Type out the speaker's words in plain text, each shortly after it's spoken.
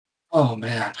Oh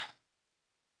man.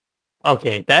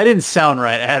 Okay, that didn't sound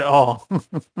right at all.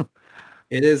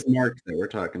 It is Mark that we're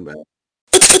talking about.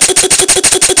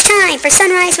 It's time for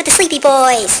Sunrise with the Sleepy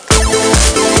Boys.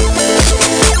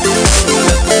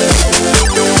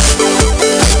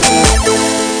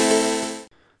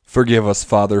 Forgive us,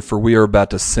 Father, for we are about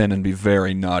to sin and be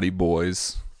very naughty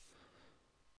boys.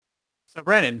 So,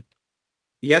 Brandon,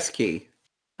 Yes, Key.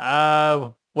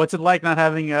 what's it like not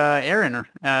having Aaron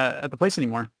at the place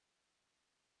anymore?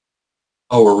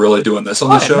 Oh, we're really doing this on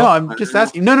the show? No, I'm just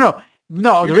asking. No.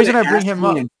 The reason I bring him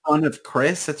up, in front of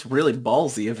Chris, that's really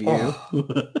ballsy of you.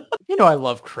 you know, I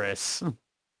love Chris.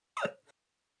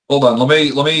 Hold on, let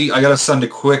me. I gotta send a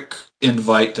quick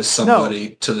invite to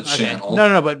somebody to the channel.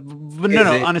 No, but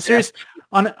no. On a serious,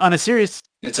 on a serious.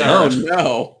 It's Oh Aaron.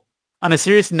 no. On a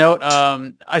serious note,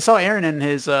 I saw Aaron and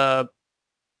his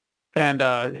girlfriend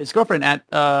at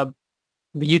the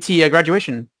UT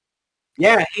graduation.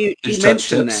 Yeah, he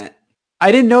mentioned that.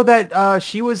 I didn't know that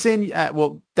she was in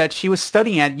that she was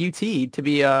studying at UT to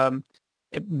be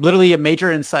literally a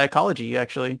major in psychology.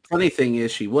 Actually, Funny thing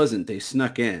is, she wasn't. They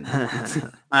snuck in.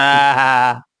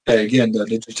 Ah, Hey, again,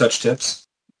 did you touch tips?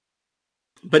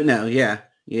 But no, yeah.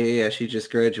 She just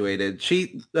graduated.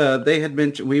 They had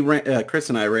mentioned Chris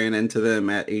and I ran into them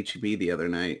at HEB the other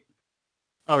night.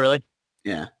 oh really?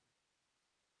 Yeah.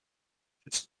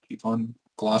 Just keep on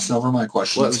glossing over my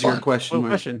question. What It's was your fine. question? What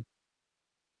Mark? question?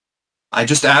 I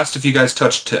just asked if you guys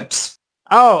touched tips.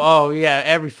 Oh yeah,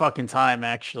 every fucking time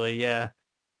actually, yeah.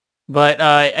 But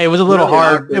it was a little Really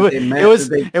hard. awkward.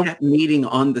 They kept meeting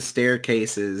on the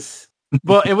staircases.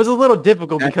 Well, it was a little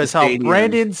difficult At because the how stadium.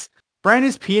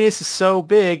 Brandon's penis is so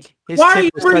big. His Why are tip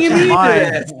you was bringing touching me mine. to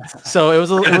this? So it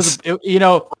was you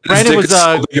know, Brandon was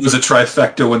It was a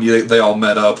trifecta when they all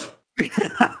met up. We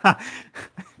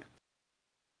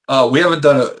haven't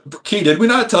done a Key. Did we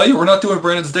not tell you we're not doing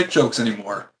Brandon's dick jokes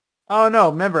anymore? Oh no,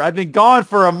 remember, I've been gone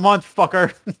for a month,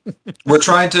 fucker. We're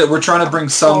trying to bring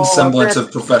some semblance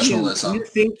of professionalism. You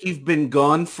think you've been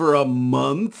gone for a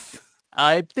month?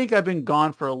 I think I've been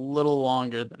gone for a little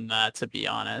longer than that, to be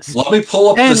honest. Let me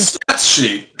pull up the stats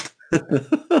sheet.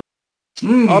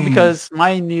 Oh, because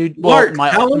my new Mark,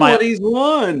 tell him what he's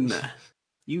won.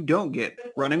 You don't get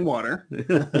running water.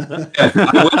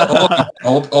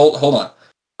 Hold on.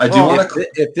 I do want to.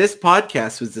 If this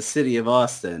podcast was the city of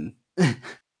Austin,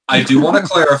 I do want to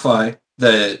clarify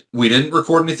that we didn't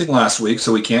record anything last week,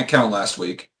 so we can't count last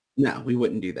week. No, we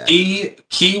wouldn't do that.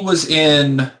 Key was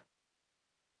in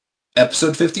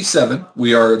episode 57.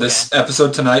 This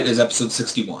episode tonight is episode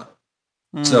 61.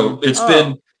 So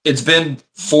it's been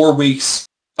 4 weeks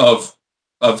of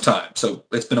time. So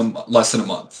it's been less than a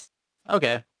month.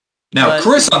 Okay. Now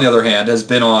Chris, on the other hand, has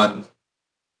been on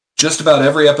just about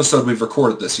every episode we've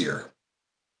recorded this year.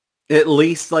 At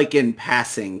least like in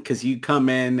passing, because you come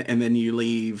in and then you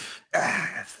leave.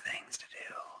 That's things to do.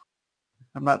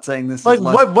 I'm not saying this like is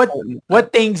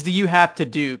what things do you have to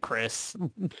do, Chris?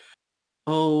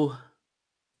 Oh,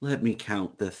 let me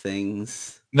count the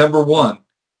things. Number 1,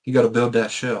 you got to build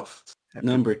that shelf.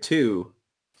 Number 2,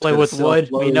 Play with wood.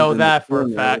 We know that for a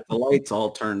fact. The lights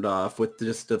all turned off with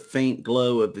just a faint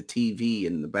glow of the TV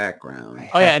in the background.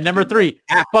 Oh yeah, and number 3,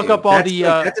 fuck up all the.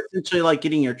 That's essentially like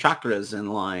getting your chakras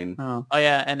in line. Oh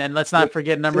yeah, and then let's not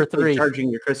forget number 3, charging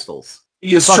your crystals.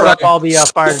 He is fuck up all the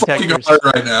fire fucking detectors hard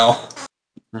right now.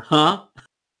 Huh?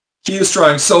 He is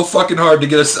trying so fucking hard to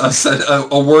get us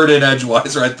a word in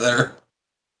edgewise right there.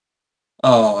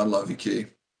 Oh, I love you, Key.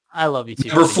 I love you too.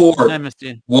 Number 4, I missed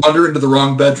you. wander into the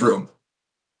wrong bedroom.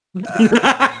 Wait,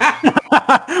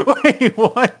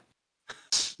 what?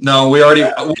 No, we already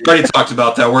talked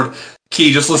about that.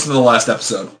 Key, just listen to the last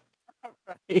episode.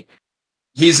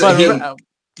 He's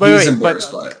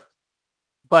embarrassed by it.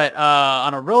 But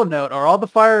on a real note, are all the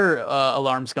fire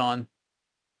alarms gone?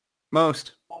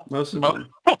 Most of them.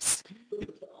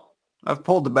 I've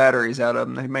pulled the batteries out of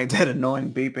them. They made that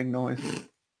annoying beeping noise.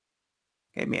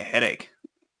 Gave me a headache.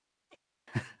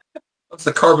 That's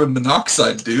the carbon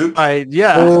monoxide, dude.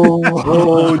 Yeah. Oh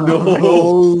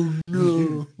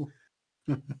no.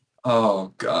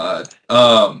 Oh God.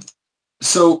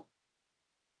 So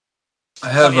I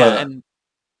have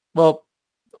well,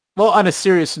 on a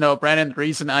serious note, Brandon, the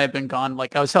reason I've been gone,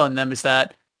 like I was telling them, is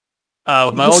that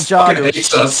with my old job, it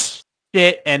was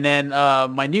shit, and then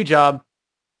my new job,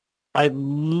 I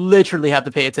literally have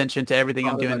to pay attention to everything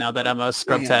I'm doing now that I'm a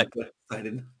scrub tech. I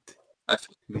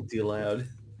feel too loud.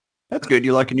 That's good.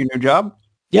 You liking your new job?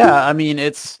 Yeah, I mean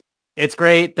it's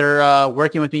great. They're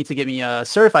working with me to get me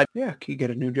certified. Yeah, you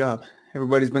get a new job.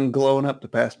 Everybody's been glowing up the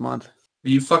past month. Are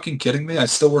you fucking kidding me? I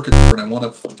still work at and I want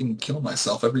to fucking kill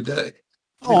myself every day.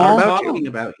 It's not about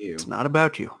you. It's not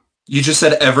about you. You just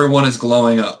said everyone is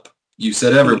glowing up. You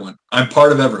said everyone. I'm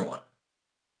part of everyone.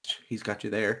 He's got you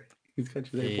there. He's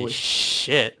got you there, boy.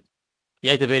 Shit. He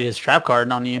activated his trap card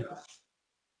on you.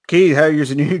 Key, how's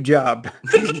your new job?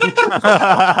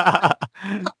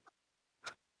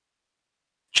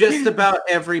 Just about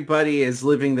everybody is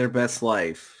living their best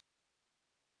life.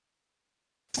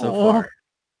 So far.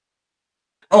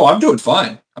 Oh, I'm doing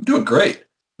fine. I'm doing great.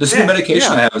 This new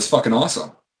medication I have is fucking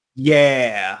awesome.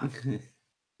 Yeah.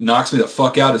 Knocks me the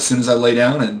fuck out as soon as I lay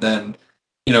down and then,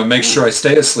 make sure I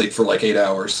stay asleep for like 8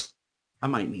 hours. I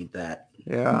might need that.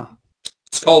 Yeah.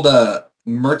 It's called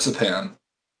Mirzapan.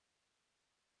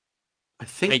 I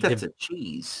think that's a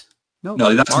cheese. No,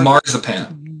 that's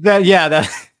marzipan.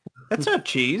 That's not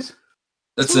cheese.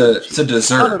 It's a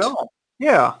dessert. Not at all.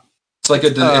 Yeah. It's like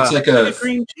a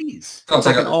cream cheese. Oh, it's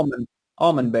like an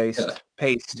almond based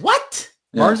paste. What?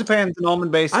 Yeah. Marzipan's an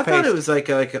almond based paste. I thought it was like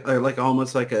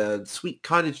almost like a sweet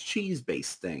cottage cheese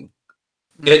based thing.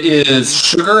 It is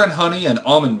sugar and honey and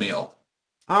almond meal.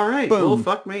 All right. Boom. Well,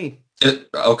 fuck me.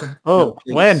 Okay. Oh,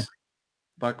 when?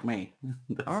 Fuck me.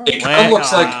 It kind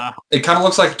of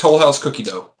looks like Toll House cookie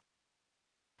dough.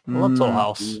 I love Toll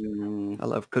House. I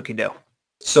love cookie dough.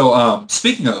 So,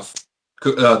 speaking of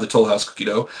the Toll House cookie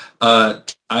dough,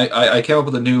 I came up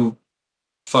with a new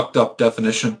fucked up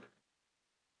definition.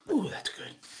 Ooh, that's good.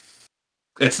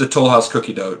 It's the Toll House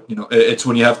cookie dough. It's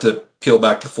when you have to peel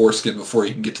back the foreskin before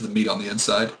you can get to the meat on the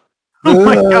inside. Oh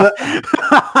my god.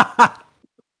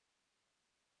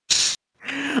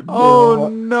 Oh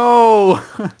no!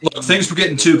 Look, things were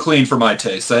getting too clean for my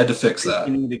taste. I had to fix that. I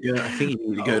think you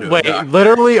need to go to Wait, a doctor.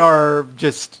 literally are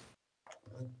just...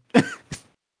 I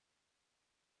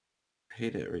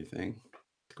hate everything.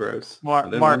 It's gross. Mark,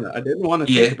 I didn't want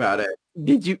to think about it.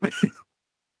 Did you...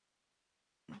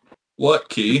 What,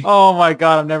 Key? Oh my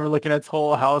god, I'm never looking at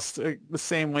Toll House the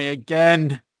same way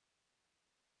again.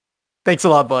 Thanks a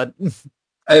lot, bud.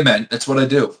 Hey man, that's what I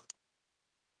do.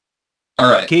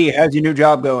 All right. Key, how's your new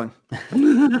job going?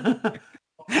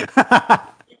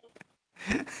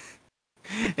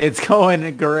 It's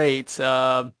going great.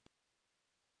 For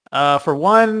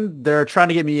one, they're trying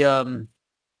to get me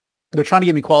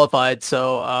qualified.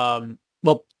 So,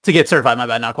 to get certified, my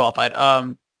bad, not qualified.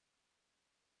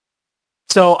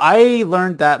 So I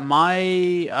learned that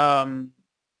my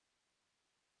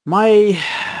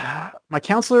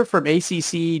counselor from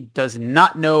ACC does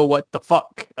not know what the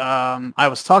fuck I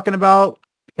was talking about,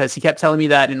 because he kept telling me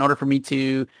that in order for me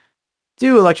to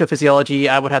do electrophysiology,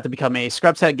 I would have to become a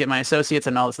scrub tech, get my associates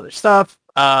and all this other stuff.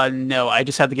 No, I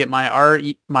just have to get my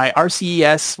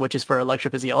RCES, which is for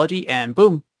electrophysiology, and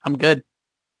boom, I'm good.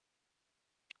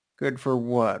 Good for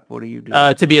what? What do you do?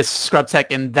 To be a scrub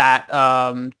tech in that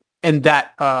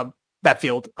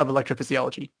field of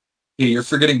electrophysiology. Yeah, you're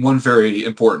forgetting one very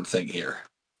important thing here.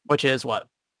 Which is what?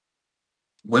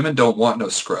 Women don't want no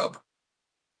scrub.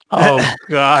 Oh,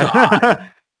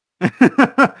 God.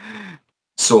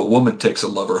 So a woman takes a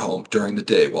lover home during the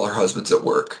day while her husband's at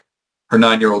work. Her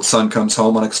 9-year-old son comes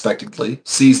home unexpectedly,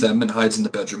 sees them, and hides in the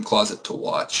bedroom closet to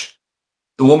watch.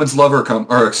 The woman's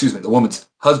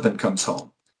husband comes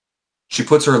home. She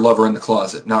puts her lover in the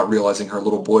closet, not realizing her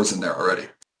little boy's in there already.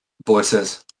 The boy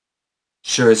says,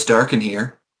 "Sure it's dark in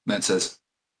here." Man says,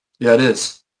 "Yeah, it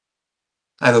is.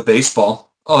 I have a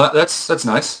baseball." "Oh, that's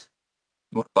nice.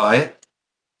 You want to buy it?"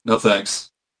 "No, thanks.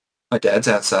 My dad's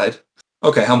outside."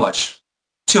 "Okay, how much?"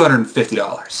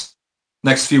 $250.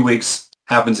 Next few weeks,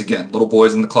 happens again. Little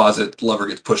boy's in the closet. Lover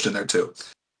gets pushed in there too.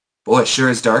 "Boy, sure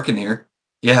is dark in here."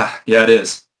 Yeah, it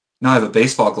is. "Now I have a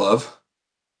baseball glove."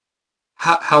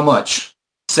 How much?"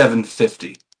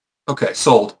 $750. "Okay,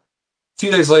 sold." A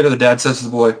few days later, the dad says to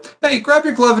the boy, "Hey, grab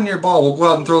your glove and your ball. We'll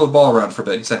go out and throw the ball around for a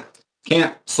bit." He said,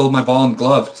 "Can't. Sold my ball and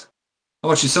glove." "How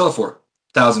much you sell it for?"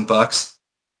 $1,000.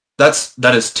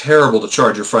 That is terrible to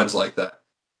charge your friends like that.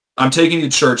 "I'm taking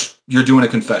you to church. You're doing a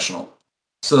confessional."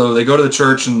 So they go to the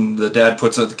church, and the dad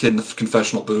puts the kid in the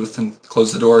confessional booth and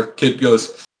closes the door. Kid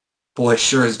goes, "Boy,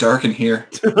 sure is dark in here."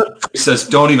 He says,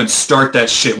 "Don't even start that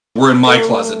shit. We're in my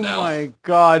closet now." Oh my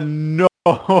god, no.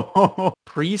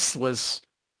 Priest was...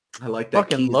 I like that.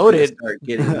 Fucking loaded. Start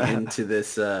getting into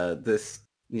this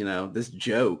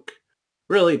joke.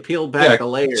 Really peel back the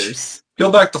layers.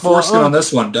 Peel back the foreskin on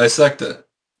this one. Dissect it.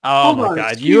 Oh my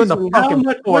god, you and the fucking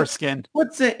foreskin.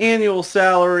 What's the annual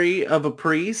salary of a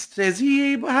priest?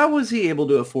 How was he able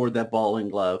to afford that ball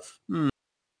and glove?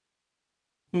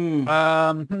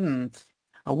 I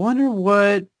wonder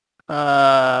what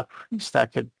priest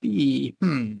that could be.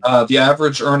 The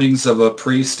average earnings of a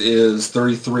priest is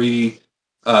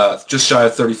just shy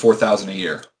of $34,000 a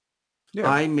year. Yeah.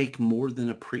 I make more than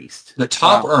a priest. The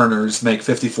top earners make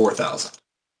 $54,000.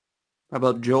 How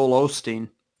about Joel Osteen?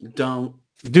 Don't.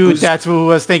 Dude, that's what I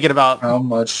was thinking about. How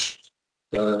much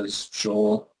does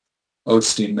Joel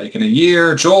Osteen make in a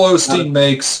year? Joel Osteen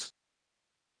makes...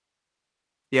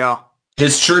 Yeah.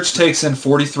 His church takes in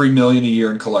 $43 million a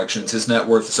year in collections. His net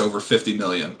worth is over $50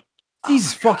 million.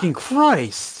 Jesus fucking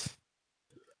Christ.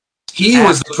 He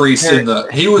was the priest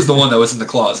he was the one that was in the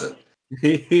closet.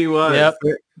 He was. Yep.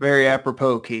 Very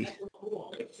apropos, Key.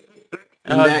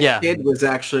 And that kid was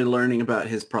actually learning about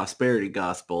his prosperity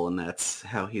gospel, and that's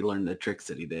how he learned the tricks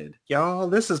that he did. Y'all,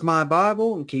 this is my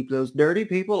Bible, and keep those dirty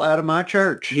people out of my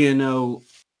church. You know,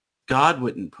 God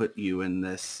wouldn't put you in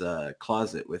this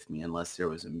closet with me unless there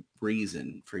was a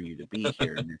reason for you to be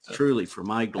here, and it's truly for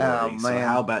my glory. So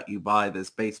how about you buy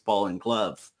this baseball and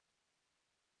gloves?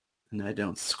 And I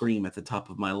don't scream at the top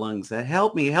of my lungs that,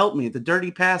 help me, the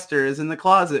dirty pastor is in the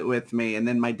closet with me. And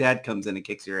then my dad comes in and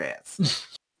kicks your ass.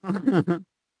 And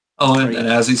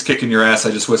as he's kicking your ass,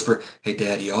 I just whisper, hey,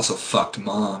 Dad, he also fucked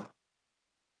Mom.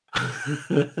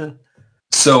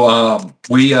 So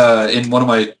we, in one of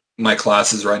my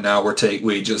classes right now, we're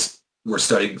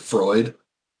studying Freud,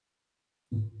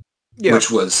 which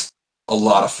was a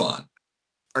lot of fun.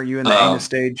 Are you in the anus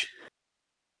stage?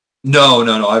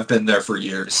 No. I've been there for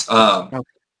years. Okay.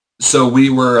 So we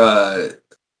were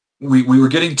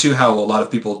getting to how a lot of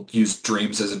people use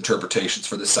dreams as interpretations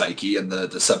for the psyche and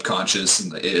the subconscious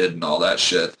and the id and all that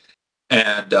shit.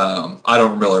 And I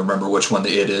don't really remember which one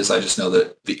the id is. I just know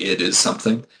that the id is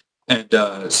something. And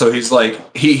so he's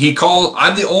like, he called.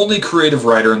 I'm the only creative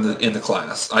writer in the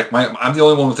class. Like I'm the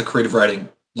only one with the creative writing.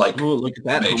 Like, ooh, look at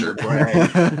that major.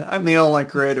 I'm the only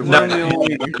creative. No,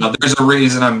 there's a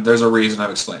reason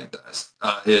I'm explaining this.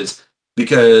 Is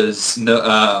because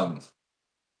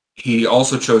he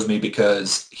also chose me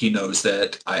because he knows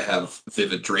that I have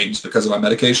vivid dreams because of my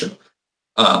medication.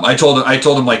 I told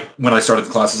him like when I started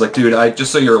the class, I was like, dude,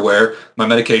 just so you're aware, my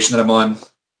medication that I'm on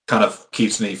kind of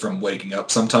keeps me from waking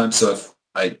up sometimes. So if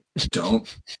I'm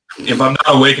not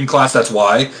awake in class, that's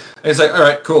why. And he's like, all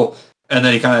right, cool. And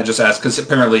then he kind of just asked, because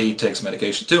apparently he takes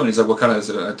medication too. And he's like, what kind of is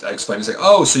it? I explained. He's like,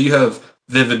 oh, so you have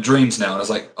vivid dreams now. And I was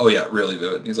like, oh yeah, really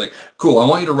vivid. And he's like, cool, I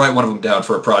want you to write one of them down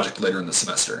for a project later in the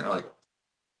semester. And I'm like,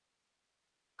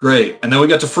 great. And then we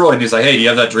got to Freud, and he's like, hey, do you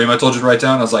have that dream I told you to write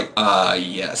down? And I was like,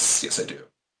 yes, I do.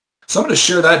 So I'm going to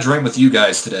share that dream with you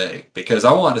guys today, because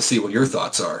I want to see what your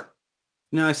thoughts are.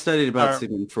 No, I studied about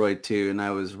Sigmund Freud too, and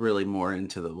I was really more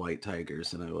into the white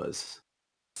tigers than I was.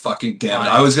 Fucking damn it.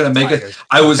 I was going to make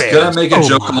a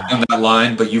joke along that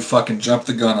line, but you fucking jumped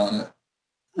the gun on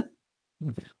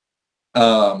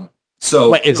it. So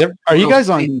wait, are you guys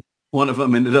on? One of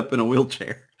them ended up in a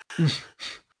wheelchair.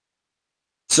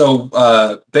 So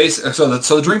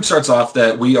the dream starts off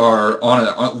that we are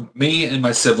me and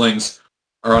my siblings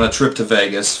are on a trip to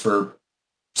Vegas for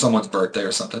someone's birthday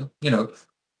or something. You know,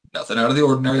 nothing out of the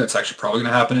ordinary. That's actually probably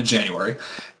going to happen in January.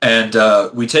 And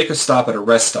we take a stop at a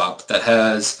rest stop that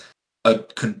has an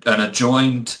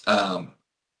adjoined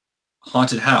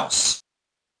haunted house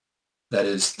that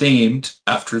is themed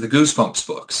after the Goosebumps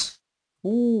books.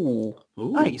 Ooh,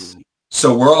 nice.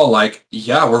 So we're all like,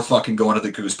 yeah, we're fucking going to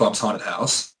the Goosebumps haunted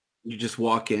house. You just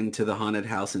walk into the haunted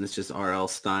house and it's just R.L.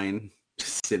 Stein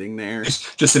just sitting there.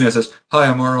 Just sitting there, says, hi,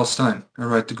 I'm R.L. Stein. I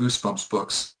write the Goosebumps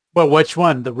books. Well, which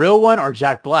one? The real one or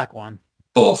Jack Black one?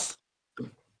 Both.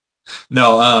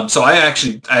 No, so I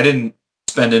didn't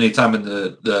spend any time in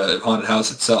the haunted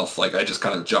house itself. Like, I just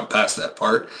kind of jumped past that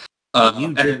part.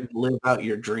 You didn't live out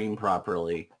your dream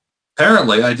properly.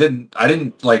 Apparently, I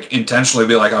didn't like intentionally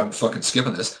be like, I'm fucking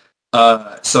skipping this.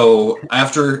 So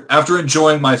after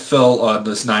enjoying my fill on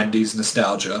this 90s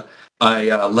nostalgia,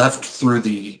 I left through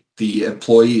the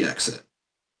employee exit.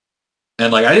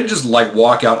 And like I didn't just like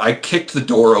walk out, I kicked the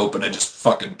door open and just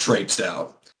fucking traipsed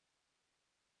out.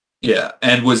 Yeah,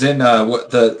 and was in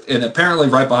and apparently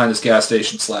right behind this gas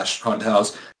station / haunted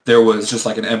house, there was just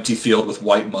like an empty field with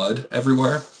white mud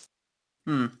everywhere.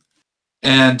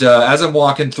 And as I'm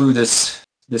walking through this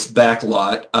back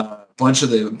lot, a bunch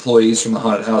of the employees from the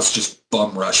haunted house just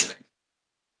bum rush me.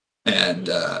 And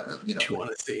you know, what you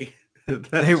want to see?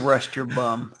 They rushed your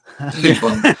bum. They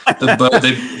bum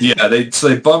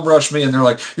rush me, and they're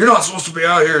like, "You're not supposed to be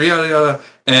out here." Yada yada.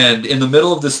 And in the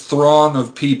middle of this throng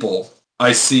of people,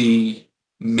 I see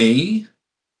me,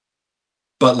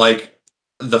 but like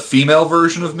the female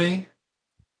version of me.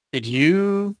 Did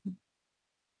you?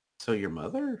 So your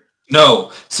mother?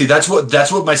 No. See, that's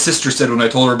what my sister said when I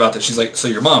told her about that. She's like, "So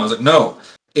your mom?" I was like, "No."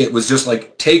 It was just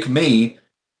like, take me,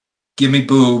 give me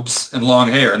boobs and long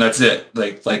hair, and that's it.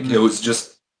 Like it was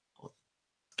just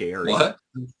scary. What?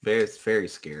 Very, very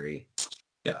scary.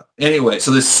 Yeah. Anyway,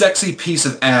 so this sexy piece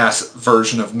of ass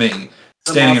version of me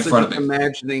standing in front of me.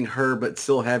 Imagining her, but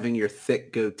still having your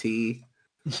thick goatee.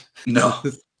 No,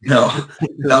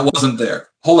 that wasn't there.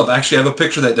 Hold up, actually, I have a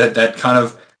picture that kind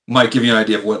of might give you an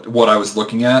idea of what I was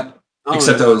looking at.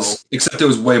 Except it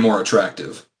was way more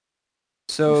attractive.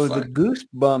 So the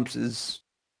Goosebumps is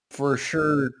for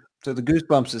sure. So the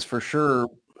Goosebumps is for sure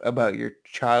about your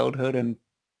childhood and.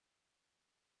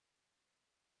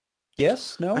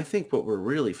 Yes, no. I think what we're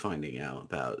really finding out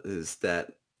about is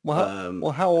that.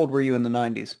 Well, how old were you in the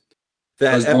 90s?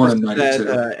 I was born in 92.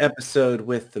 That episode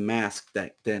with the mask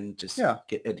that then just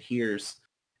adheres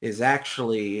is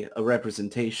actually a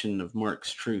representation of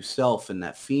Mark's true self, and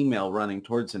that female running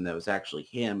towards him that was actually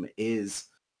him is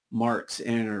Mark's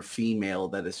inner female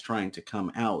that is trying to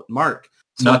come out. Mark,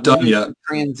 not done yet.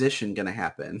 Transition gonna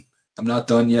happen. I'm not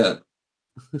done yet.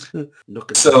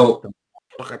 So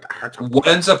what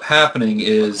ends up happening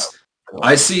is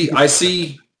I see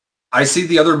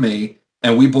the other me,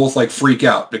 and we both like freak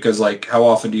out because like how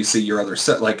often do you see your other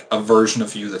set, like a version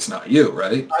of you that's not you,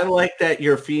 right? I like that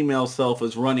your female self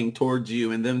was running towards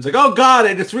you and then it's like, oh God,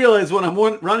 I just realized what I'm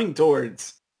running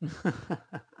towards.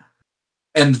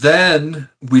 And then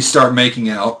we start making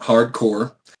out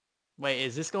hardcore. Wait,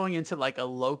 is this going into like a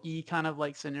Loki kind of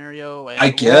like scenario? I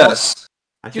guess.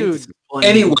 Dude,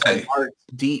 anyway. Mark's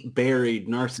deep buried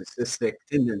narcissistic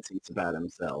tendencies about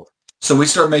himself. So we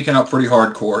start making out pretty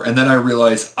hardcore, and then I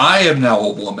realize I am now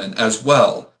a woman as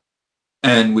well.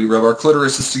 And we rub our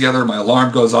clitorises together, my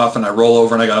alarm goes off, and I roll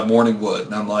over, and I got morning wood.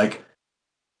 And I'm like,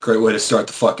 great way to start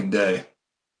the fucking day.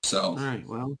 So. All right,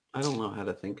 well, I don't know how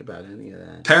to think about any of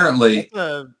that.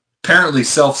 Apparently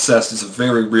self-cest is a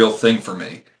very real thing for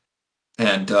me.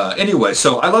 And anyway,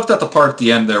 so I left out the part at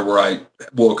the end there where I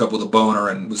woke up with a boner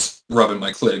and was rubbing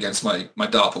my clit against my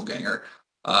doppelganger.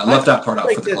 Left that part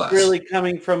out for the class. Really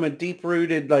coming from a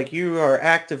deep-rooted, like you are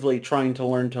actively trying to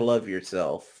learn to love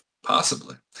yourself.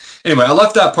 Possibly. Anyway, I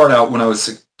left that part out when I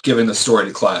was giving the story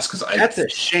to class because That's a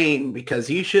shame because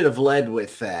you should have led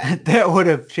with that. That would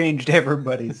have changed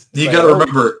everybody's. You got to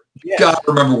remember. Yeah. Got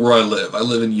to remember where I live. I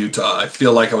live in Utah. I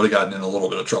feel like I would have gotten in a little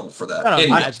bit of trouble for that. I don't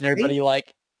imagine everybody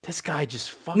like. This guy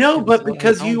just fucked. No, but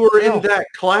because you were in that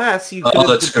class, you could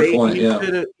that's a good point.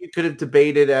 Yeah, you could have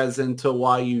debated as into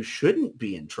why you shouldn't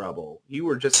be in trouble. You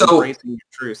were just embracing your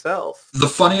true self. The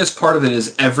funniest part of it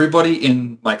is everybody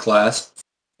in my class,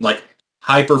 like,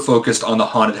 hyper focused on the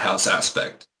haunted house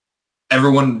aspect.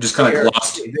 Everyone just kind of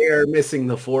glossed. They are missing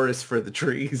the forest for the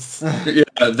trees.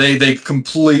 Yeah, they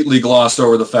completely glossed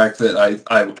over the fact that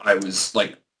I was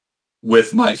like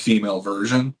with my female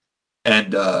version,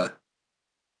 and.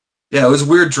 Yeah, it was a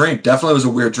weird dream. Definitely was a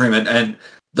weird dream. And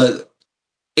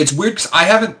it's weird because I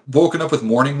haven't woken up with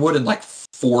morning wood in like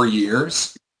 4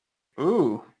 years.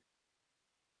 Ooh.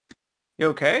 You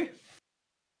okay?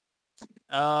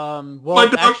 Well, my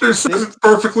doctor says it's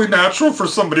perfectly natural for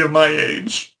somebody of my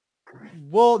age.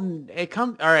 Well,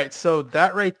 all right, so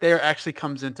that right there actually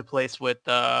comes into place with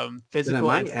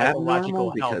physical and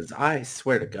psychological health. Because I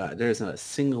swear to God, there's not a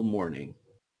single morning.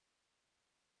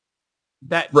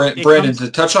 Brandon,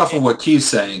 to touch off on what Key's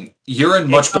saying, you're in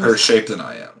much better shape than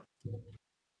I am.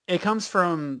 It comes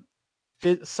from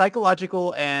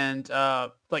psychological and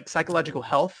like psychological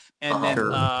health, and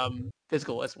then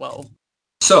physical as well.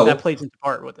 So that plays into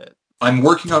part with it. I'm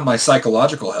working on my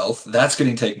psychological health. That's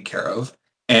getting taken care of,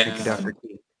 and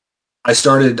I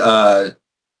started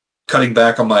cutting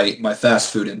back on my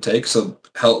fast food intake. So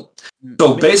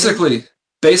basically,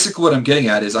 what I'm getting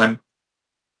at is Hold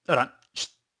on.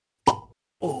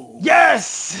 Oh.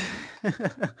 Yes!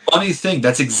 Funny thing,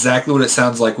 that's exactly what it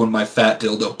sounds like when my fat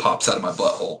dildo pops out of my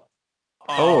butthole.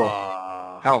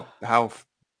 Oh. How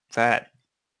fat?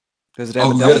 Does it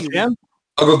have a double jam?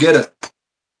 I'll go get it.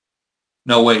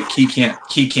 No, wait, Key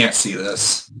can't see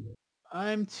this.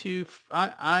 I am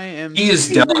He is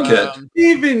delicate.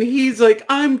 Even he's like,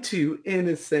 I'm too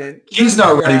innocent. He's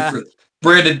not ready for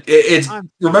Brandon,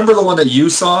 remember the one that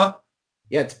you saw?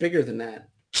 Yeah, it's bigger than that.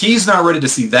 He's not ready to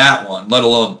see that one, let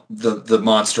alone the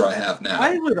monster I have now.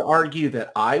 I would argue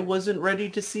that I wasn't ready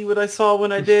to see what I saw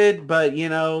when I did, but,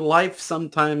 life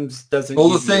sometimes doesn't... Well,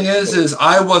 the thing is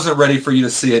I wasn't ready for you to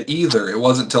see it either. It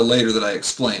wasn't until later that I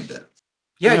explained it.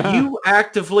 Yeah, you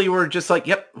actively were just like,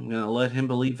 yep, I'm going to let him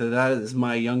believe that is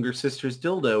my younger sister's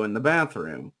dildo in the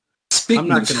bathroom. Speaking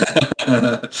of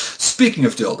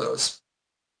dildos,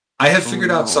 I have figured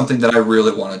out something that I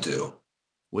really want to do.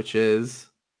 Which is...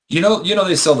 You know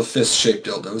they sell the fist-shaped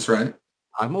dildos, right?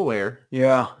 I'm aware.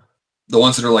 Yeah. The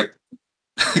ones that are like...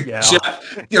 Yeah.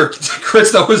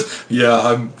 Chris,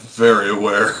 I'm very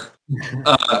aware.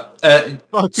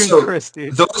 Fucking Chris,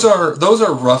 dude. Those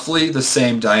are roughly the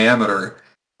same diameter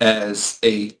as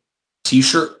a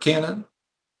t-shirt cannon.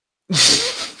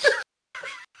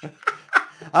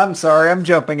 I'm sorry, I'm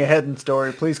jumping ahead in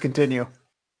story. Please continue.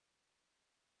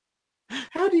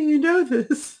 How do you know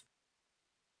this?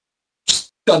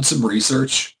 Done some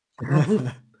research.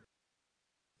 But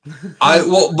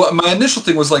my initial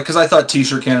thing was like, because I thought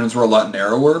t-shirt cannons were a lot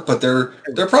narrower, but they're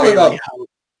probably about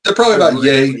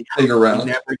yay big around. We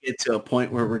never get to a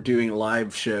point where we're doing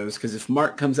live shows, because if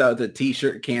Mark comes out with a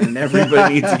t-shirt cannon,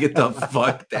 everybody needs to get the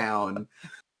fuck down.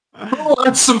 Who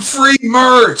wants some free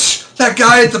merch? That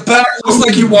guy at the back looks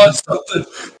like he wants something.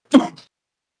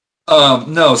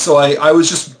 No, so I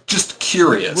was just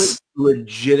curious. It would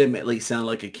legitimately sound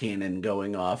like a cannon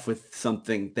going off with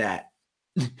something that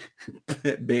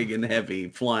big and heavy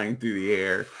flying through the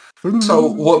air.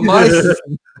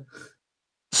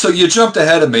 So you jumped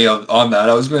ahead of me on that.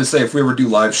 I was going to say if we ever do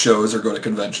live shows or go to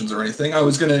conventions or anything, I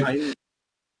was going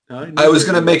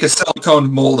to make a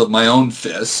silicone mold of my own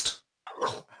fist.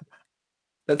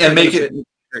 And make it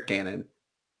a cannon.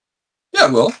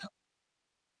 Yeah, well,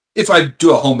 if I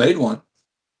do a homemade one.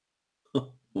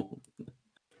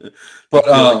 But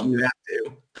like you have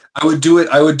to. I would do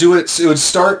it. So it would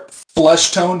start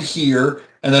flesh toned here,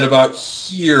 and then about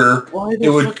here. Why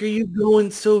the fuck are you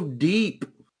going so deep?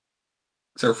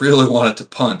 Because I really wanted to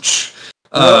punch.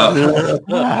 But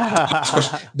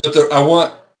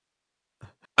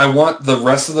I want the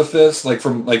rest of the fist, like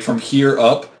from here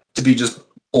up, to be just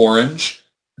orange.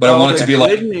 But I want it to be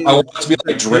like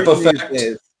drip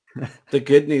effect. The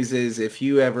good news is if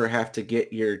you ever have to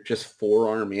get your just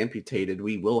forearm amputated,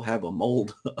 we will have a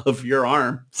mold of your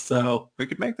arm. So we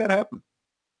could make that happen.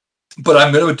 But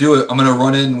I'm going to do it. I'm going to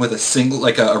run in with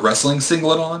a wrestling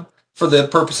singlet on for the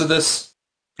purpose of this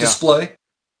display.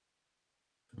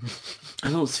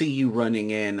 I don't see you running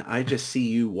in. I just see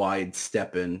you wide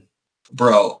stepping.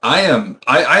 Bro, I'm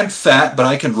fat, but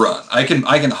I can run. I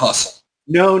can hustle.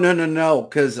 No,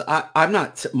 because I'm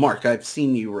not Mark. I've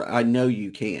seen you. I know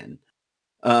you can.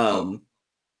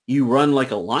 You run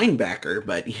like a linebacker,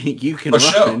 but you can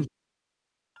run.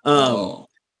 No,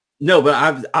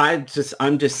 but I'm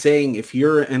just saying, if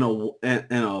you're in a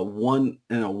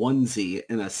onesie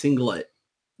in a singlet,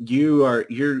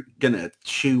 you're gonna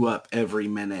chew up every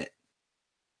minute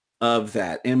of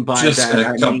that, and by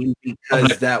that I mean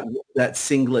because that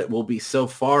singlet will be so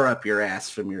far up your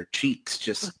ass from your cheeks,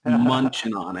 just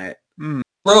munching on it.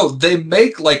 Bro, they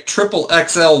make like triple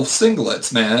XL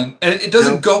singlets, man, and it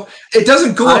doesn't go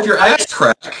up your ass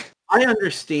crack. I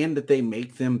understand that they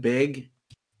make them big.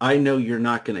 I know you're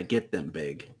not going to get them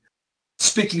big.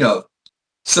 Speaking of,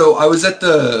 so I was at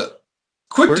the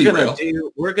Quick Derail.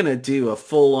 We're gonna do a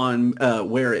full-on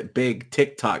wear it big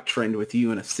TikTok trend with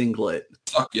you in a singlet.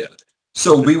 Fuck yeah!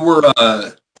 So we were.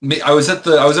 I was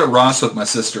at Ross with my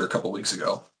sister a couple weeks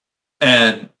ago,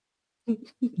 and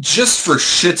just for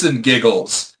shits and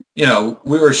giggles, we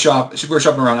were shopping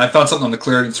around. I found something on the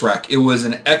clearance rack. It was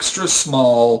an extra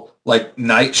small like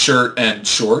night shirt and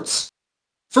shorts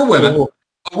for women. Oh.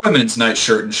 A women's night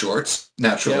shirt and shorts,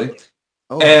 naturally. Yep.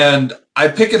 Oh. And I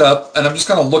pick it up, and I'm just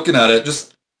kind of looking at it,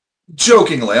 just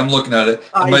jokingly. I'm looking at it.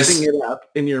 Sizing it up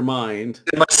in your mind.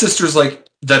 And my sister's like,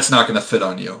 that's not going to fit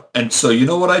on you. And so you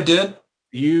know what I did?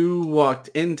 You walked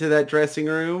into that dressing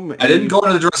room. I didn't go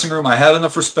into the dressing room. I had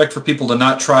enough respect for people to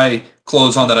not try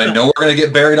clothes on that I know are going to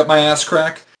get buried up my ass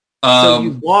crack. So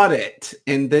you bought it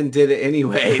and then did it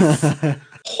anyways.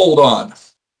 Hold on.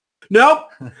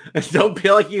 Nope. Don't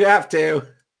feel like you have to.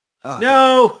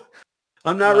 No.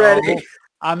 I'm not ready.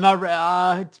 I'm not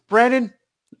ready. Brandon,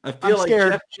 I feel like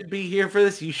scared. Jeff should be here for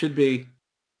this. You should be.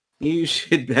 You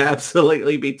should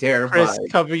absolutely be terrified. Chris,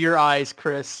 cover your eyes,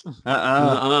 Chris.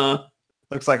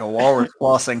 Looks like a walrus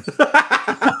flossing.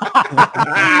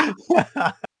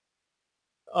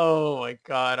 Oh my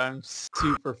god, I'm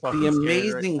super fucking scared. The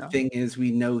amazing thing is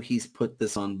we know he's put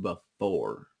this on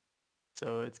before.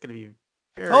 So it's gonna be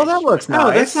that looks nice.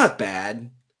 No, that's not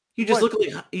bad. You just look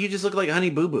like Honey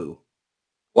Boo Boo.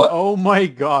 What? Oh my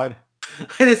god.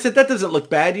 And I said that doesn't look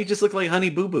bad. You just look like Honey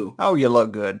Boo Boo. Oh, you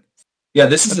look good. Yeah,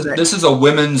 this is a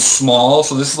women's small,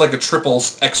 so this is like a triple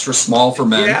extra small for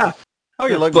men. Yeah. Oh,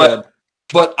 you look good.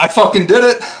 But I fucking did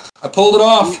it. I pulled it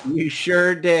off. You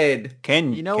sure did.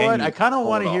 You know what? I kind of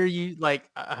want to hear you, like,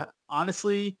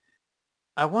 honestly,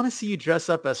 I want to see you dress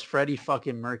up as Freddie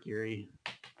fucking Mercury.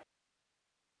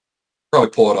 Probably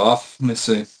pull it off. Let me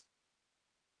see.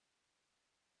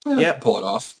 Yeah, pull it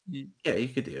off. Yeah, you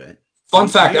could do it. Fun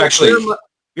fact, actually.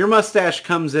 Your mustache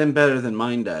comes in better than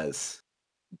mine does.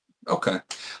 Okay.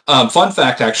 Fun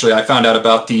fact, actually, I found out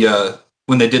about the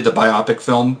when they did the biopic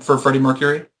film for Freddie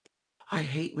Mercury. I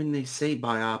hate when they say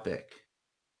biopic.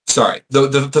 Sorry,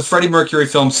 the Freddie Mercury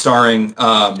film starring.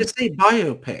 Just say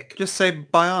biopic. Just say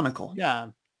Bionicle. Yeah.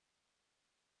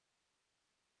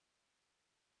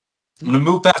 I'm gonna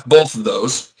move past both of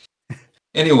those.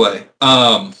 Anyway,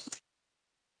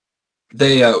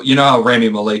 they you know how Rami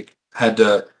Malek had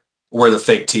to wear the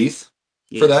fake teeth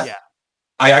for that? Yeah.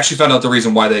 I actually found out the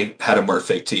reason why they had him wear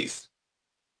fake teeth.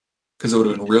 Because it would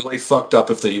have been really fucked up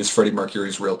if they used Freddie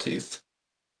Mercury's real teeth.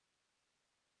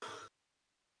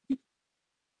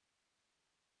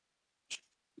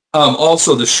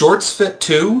 Also, the shorts fit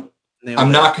too.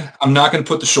 I'm not going to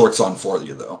put the shorts on for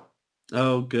you though.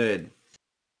 Oh, good.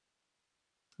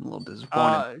 I'm a little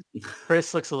disappointed.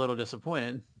 Chris looks a little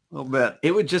disappointed. A little bit.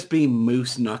 It would just be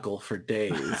moose knuckle for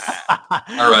days.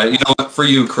 All right, you know what? For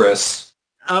you, Chris.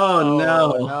 Oh,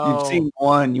 no. You've seen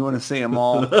one. You want to see them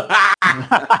all. All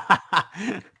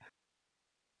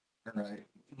right.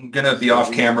 I'm going to be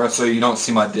off camera so you don't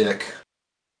see my dick.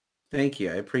 Thank you.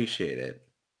 I appreciate it.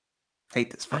 Hate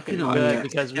this fucking good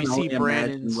because we see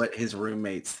Brandon's what his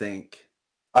roommates think.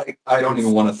 I don't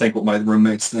even want to think what my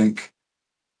roommates think.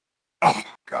 Oh,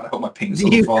 God, I hope my penis Do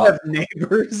you doesn't fall have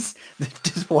neighbors that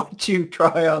just watch you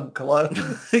try on clothes?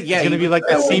 Yeah, it's going to be like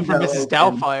that scene from Mrs.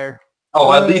 Doubtfire. Oh,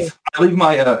 I leave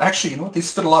my, actually, you know what?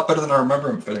 These fit a lot better than I remember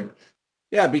them fitting.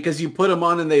 Yeah, because you put them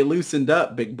on and they loosened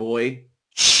up, big boy.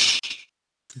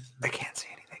 I can't see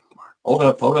anything, Mark.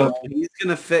 Hold up. He's going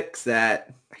to fix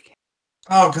that.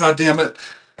 Oh, God damn it.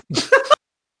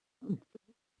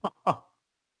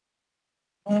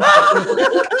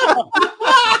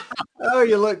 Oh,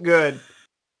 you look good.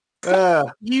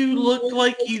 You look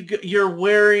like you're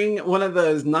wearing one of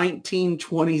those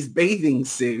 1920s bathing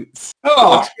suits.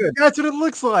 Oh, that's what it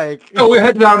looks like. Oh, we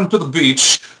head down to the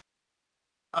beach.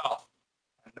 Oh,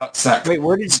 nutsack. Wait,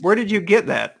 where did you get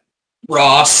that?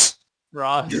 Ross.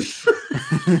 Oh,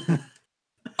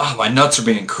 my nuts are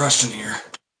being crushed in here.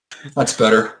 That's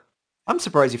better. I'm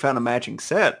surprised you found a matching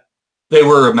set. They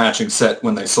were a matching set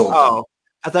when they sold them.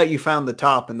 I thought you found the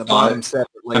top and the bottom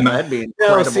separately. That'd be No,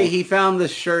 incredible. see, he found the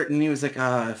shirt and he was like,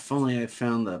 if only I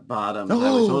found the bottom, I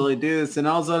would totally do this. And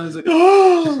all of a sudden he's like,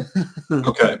 oh!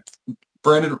 Okay.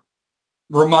 Brandon,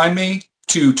 remind me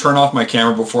to turn off my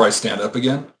camera before I stand up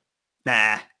again.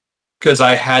 Nah. Because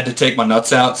I had to take my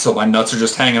nuts out, so my nuts are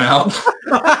just hanging out.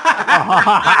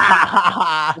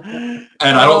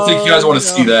 And I don't think you guys want to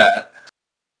see that.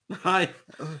 I've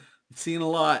seen a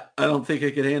lot. I don't think I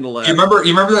could handle that. You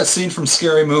remember that scene from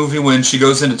Scary Movie when she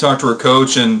goes in to talk to her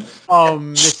coach and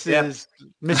Mrs.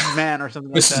 Mann or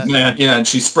something like that. Mrs. Mann, yeah, and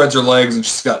she spreads her legs and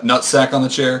she's got nutsack on the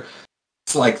chair.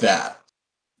 It's like that.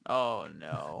 Oh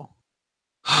no.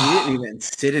 He didn't even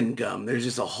sit in gum. There's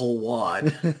just a whole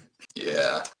wad.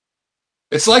 Yeah.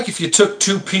 It's like if you took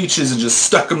two peaches and just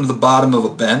stuck them to the bottom of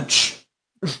a bench.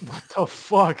 What the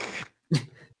fuck?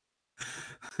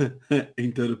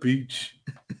 Ain't that a peach?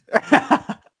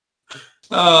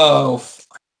 Oh.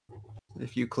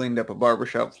 If you cleaned up a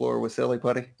barbershop floor with silly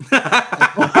putty.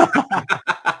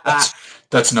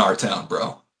 That's Nartown,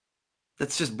 bro.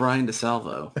 That's just Brian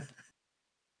DeSalvo.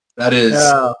 That is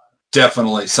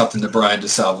definitely something that Brian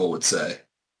DeSalvo would say.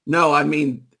 No, I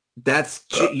mean,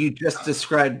 you just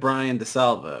described Brian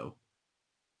DeSalvo.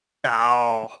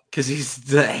 Oh. Because he's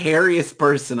the hairiest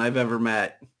person I've ever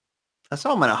met. I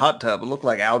saw him in a hot tub. It looked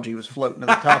like algae was floating to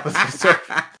the top of the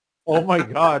surface. Oh my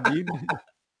god, dude.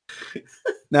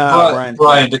 No,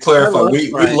 Brian, to clarify, we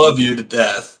love you to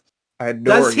death. I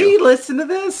adore you. Does he listen to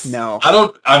this? No.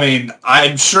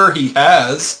 I'm sure he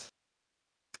has.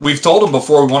 We've told him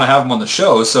before we want to have him on the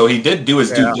show, so he did do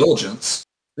his due diligence.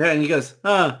 Yeah, and he goes,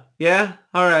 yeah,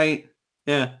 all right.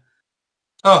 Yeah.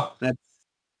 Oh.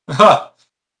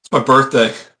 It's my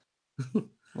birthday.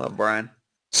 Love Brian.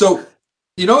 So,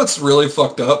 you know what's really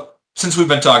fucked up? Since we've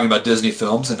been talking about Disney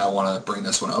films, and I want to bring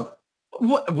this one up.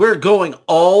 We're going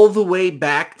all the way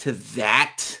back to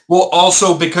that? Well,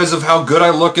 also because of how good I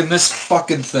look in this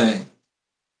fucking thing.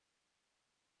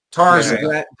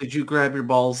 Tarzan. Did you grab your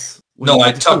balls? No,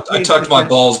 I tucked my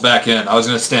balls back in. I was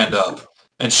going to stand up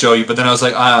and show you, but then I was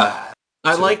like, I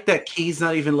like that Key's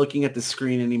not even looking at the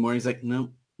screen anymore. He's like,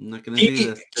 nope, I'm not going to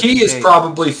do this. Key is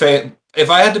probably... If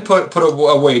I had to put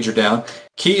a wager down,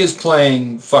 Key is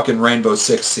playing fucking Rainbow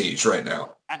Six Siege right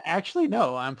now. Actually,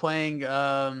 no. I'm playing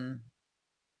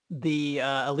the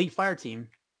Elite Fire Team.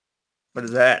 What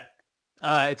is that?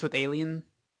 It's with aliens.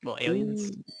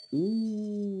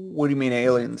 Ooh. What do you mean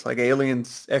aliens? Like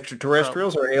aliens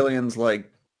extraterrestrials or aliens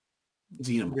like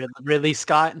Ridley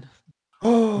Scott?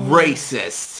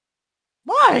 Racist.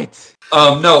 What?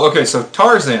 No, okay, so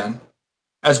Tarzan,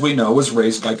 as we know, was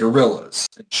raised by gorillas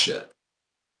and shit.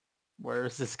 Where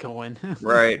is this going?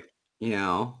 Right. You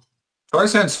know.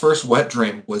 Tarzan's first wet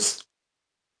dream was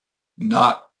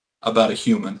not about a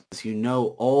human. You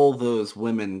know, all those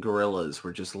women gorillas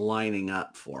were just lining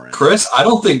up for him. Chris, I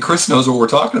don't think Chris knows what we're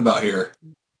talking about here.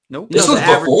 Nope. This was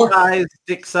before. Average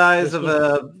dick size of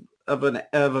a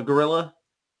gorilla.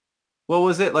 What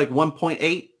was it, like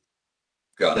 1.8?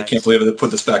 God, I can't believe they put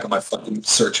this back on my fucking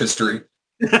search history.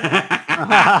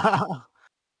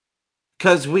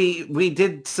 Because we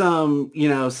did some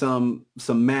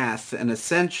math, and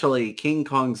essentially King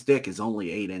Kong's dick is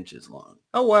only 8 inches long.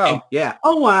 Oh wow! Yeah.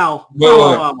 Oh wow!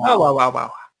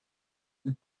 Wow!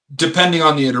 Depending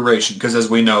on the iteration, because as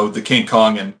we know, the King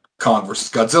Kong and Kong versus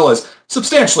Godzilla is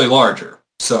substantially larger.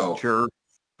 So sure.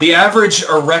 The average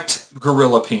erect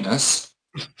gorilla penis.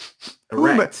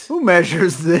 Erect. Who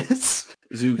measures this?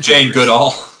 Jane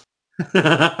Goodall.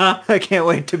 I can't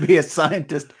wait to be a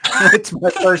scientist. It's my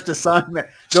first assignment.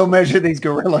 Go measure these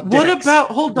gorilla dicks. What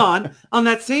about, hold on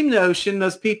that same notion,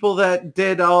 those people that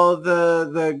did all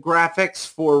the graphics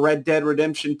for Red Dead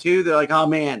Redemption 2, they're like, oh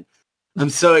man,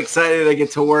 I'm so excited I get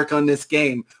to work on this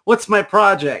game. What's my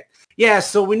project? Yeah,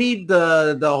 so we need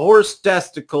the horse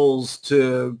testicles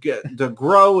to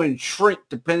grow and shrink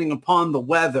depending upon the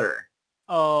weather.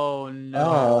 Oh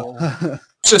no.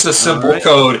 It's just a simple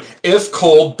code. If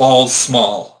cold, balls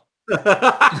small.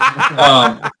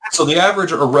 So the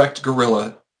average erect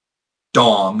gorilla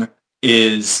dong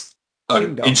is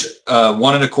an inch,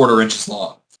 1.25 inches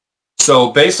long.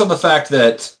 So based on the fact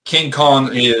that King Kong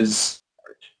is...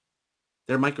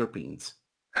 They're micropeens.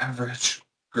 Average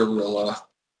gorilla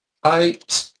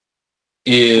height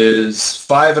is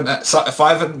 5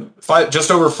 and 5, just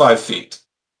over 5 feet.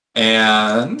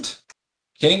 And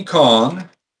King Kong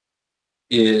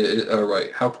is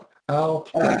how tall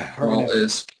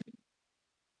is?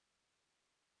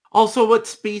 Also, what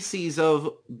species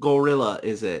of gorilla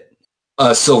is it?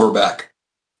 Silverback.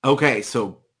 Okay,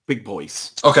 so big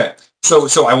boys. Okay,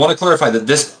 so I want to clarify that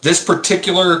this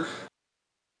particular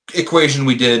equation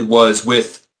we did was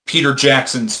with Peter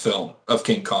Jackson's film of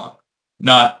King Kong,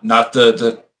 not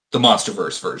the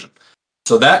MonsterVerse version.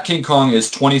 So that King Kong is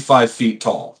 25 feet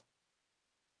tall.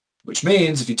 Which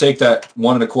means if you take that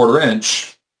 1.25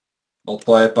 inch,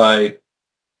 multiply it by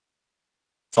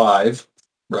 5,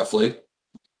 roughly,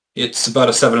 it's about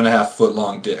a 7.5 foot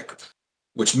long dick.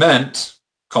 Which meant,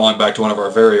 calling back to one of our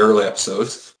very early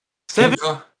episodes, 7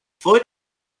 foot?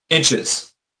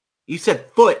 Inches. You said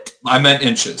foot. I meant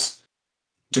inches.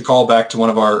 To call back to one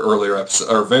of our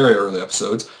very early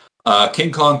episodes,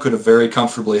 King Kong could have very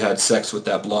comfortably had sex with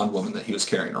that blonde woman that he was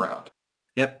carrying around.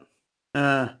 Yep.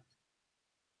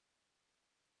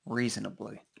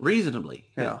 Reasonably.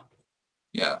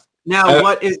 Yeah. Now,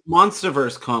 what is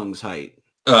MonsterVerse Kong's height?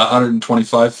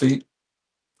 125 feet.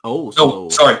 Oh, so...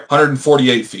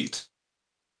 148 feet.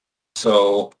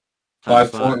 So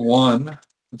 5.1.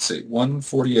 Let's see,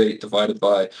 148 divided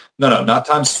by... No, not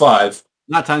times 5.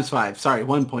 Not times 5. Sorry,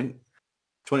 1.21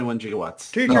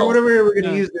 gigawatts. Teacher, what are we ever going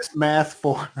to use this math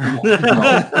for?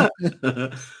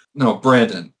 No,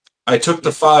 Brandon. I took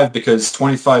the 5 because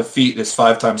 25 feet is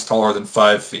 5 times taller than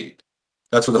 5 feet.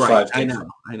 That's where the 5 came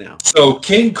from. I know. So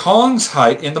King Kong's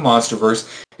height in the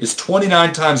MonsterVerse is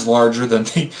 29 times larger than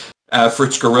the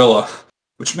average gorilla,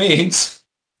 which means,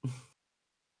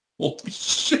 holy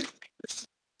shit,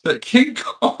 that King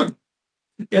Kong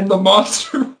in the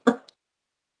MonsterVerse,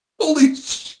 holy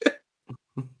shit,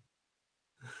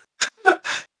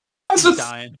 has a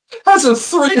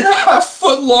 3.5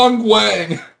 foot long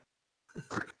wang.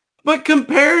 But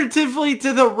comparatively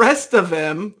to the rest of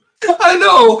him, I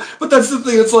know, but that's the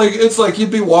thing. It's like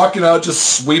you'd be walking out,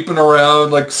 just sweeping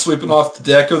around, like sweeping off the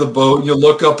deck of the boat, and you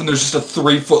look up, and there's just a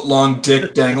 3 foot long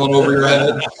dick dangling over your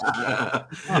head.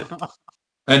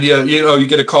 And you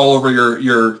get a call over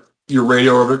your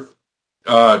radio over.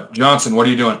 Johnson, what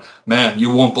are you doing? Man, you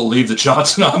won't believe the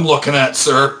Johnson I'm looking at,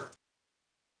 sir.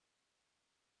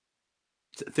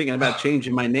 Thinking about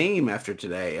changing my name after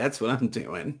today. That's what I'm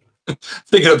doing.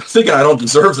 Thinking I don't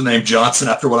deserve the name Johnson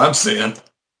after what I'm seeing.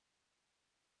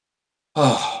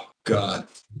 Oh, God.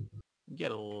 You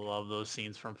gotta love those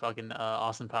scenes from fucking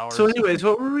Austin Powers. So anyways,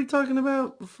 what were we talking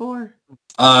about before?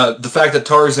 The fact that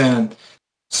Tarzan's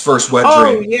first wet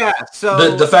dream. Oh, yeah.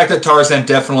 So the fact that Tarzan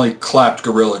definitely clapped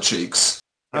gorilla cheeks.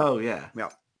 Oh, yeah. Yeah.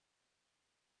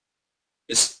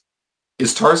 Is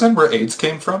Tarzan where AIDS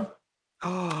came from?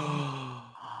 Oh,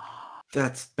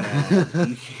 that's bad.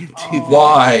 You can't do that.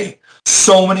 Why?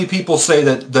 So many people say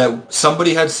that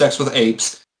somebody had sex with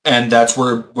apes and that's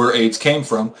where AIDS came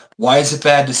from. Why is it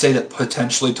bad to say that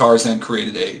potentially Tarzan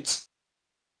created AIDS?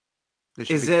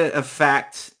 Is it a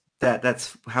fact that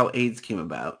that's how AIDS came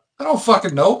about? I don't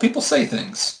fucking know. People say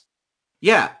things.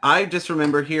 Yeah, I just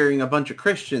remember hearing a bunch of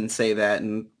Christians say that,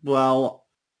 and, well,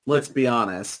 let's be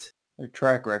honest. Their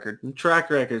track record. The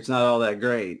track record's not all that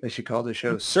great. They should call the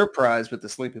show Surprise with the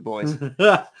Sleepy Boys.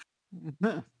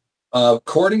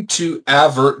 According to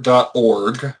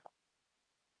avert.org,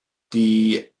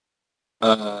 the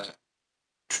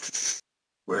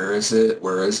where is it?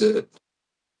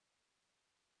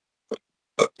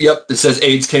 Yep, it says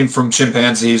AIDS came from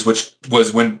chimpanzees, which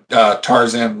was when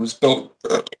Tarzan was built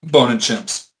boning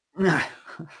chimps.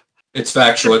 It's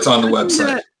factual. It's on the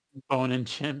website. Boning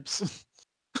chimps.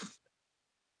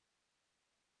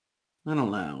 I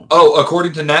don't know. Oh,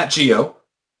 according to Nat Geo,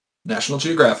 National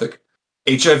Geographic,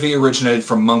 HIV originated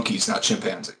from monkeys, not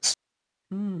chimpanzees.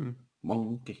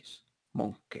 Monkeys.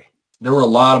 Monkey. There were a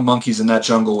lot of monkeys in that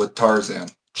jungle with Tarzan.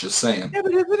 Just saying. Yeah,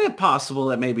 but isn't it possible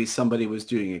that maybe somebody was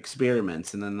doing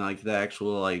experiments and then like the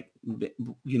actual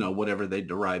whatever they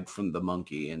derived from the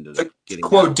monkey ended up getting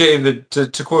quote David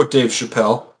to quote Dave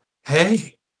Chappelle,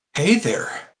 hey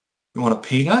there. You want a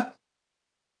peanut?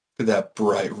 Look at that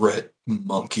bright red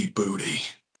monkey booty.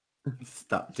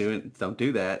 Don't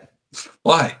do that.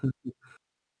 Why?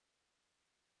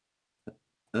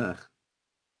 I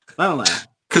don't know.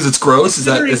 Because it's gross? Is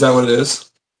that what it is?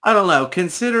 I don't know.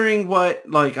 Considering what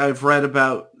I've read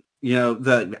about,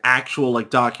 the actual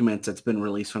documents that's been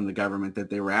released from the government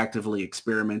that they were actively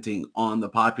experimenting on the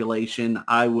population,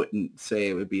 I wouldn't say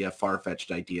it would be a far-fetched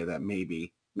idea that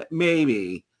maybe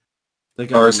the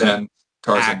government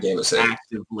gave us AIDS.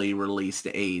 Actively released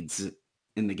AIDS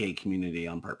in the gay community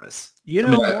on purpose.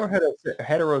 More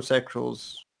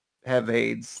heterosexuals have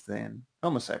AIDS than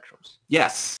homosexuals.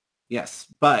 Yes,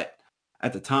 but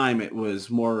at the time, it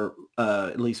was more,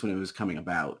 at least when it was coming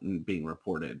about and being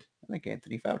reported. I think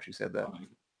Anthony Fauci said that.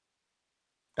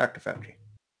 Dr. Fauci.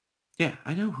 Yeah,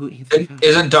 I know who Anthony Fauci.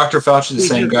 Isn't Dr. Fauci the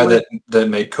same guy that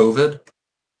made COVID?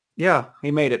 Yeah, he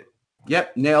made it.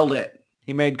 Yep, nailed it.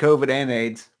 He made COVID and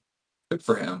AIDS. Good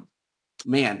for him.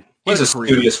 Man, he's a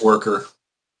studious worker.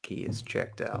 He is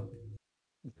checked out.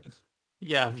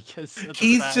 Yeah, because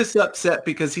he's just upset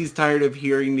because he's tired of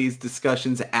hearing these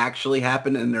discussions actually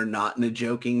happen and they're not in a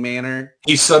joking manner.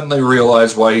 He suddenly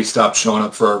realized why he stopped showing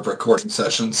up for our recording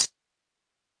sessions.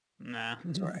 Nah.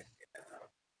 That's right.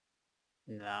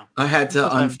 No. I had to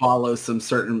unfollow some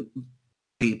certain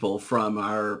people from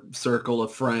our circle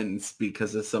of friends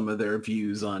because of some of their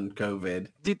views on COVID.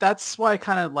 Dude, that's why I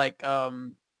kind of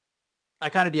deactivated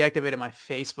my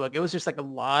Facebook. It was just a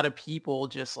lot of people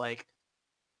just like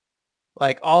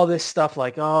all this stuff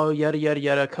oh, yada, yada,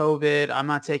 yada, COVID, I'm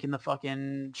not taking the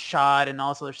fucking shot and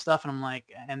all this other stuff. And I'm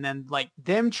and then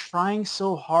them trying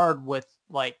so hard with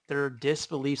their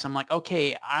disbeliefs. I'm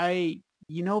okay, for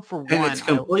one. And it's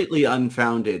completely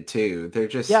unfounded too. They're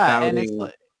just spouting...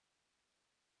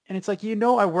 And it's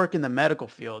I work in the medical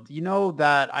field.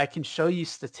 That I can show you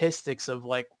statistics of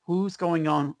who's going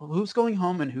home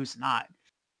and who's not.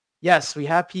 Yes, we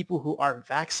have people who are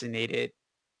vaccinated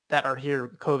that are here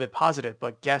COVID positive,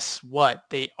 but guess what?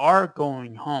 They are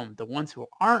going home. The ones who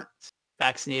aren't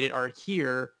vaccinated are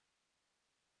here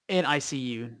in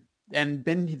ICU and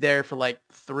been there for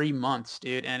 3 months,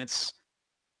 dude. And it's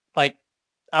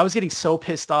I was getting so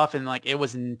pissed off and it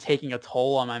was taking a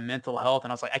toll on my mental health.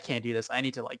 And I was I can't do this. I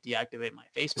need to deactivate my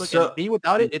Facebook. And being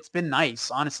without it, it's been nice,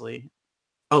 honestly.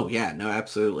 Oh yeah, no,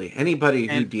 absolutely. Anybody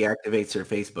who deactivates their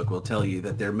Facebook will tell you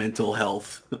that their mental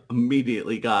health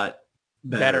immediately got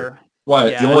better.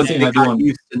 What? Yeah, the only thing I do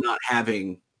used to not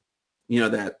having,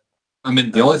 that. I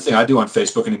mean, the only thing I do on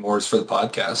Facebook anymore is for the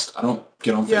podcast. I don't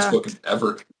get on Facebook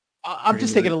ever. I'm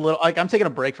just taking a little, I'm taking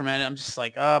a break from it. I'm just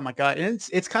oh my God. And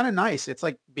it's kind of nice. It's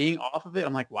being off of it.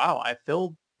 I'm wow, I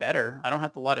feel better. I don't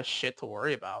have a lot of shit to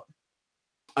worry about.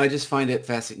 I just find it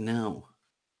fascinating. No.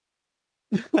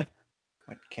 What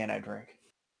can I drink?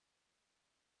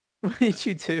 Me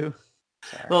too.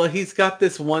 Sorry. Well, he's got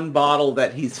this one bottle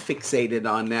that he's fixated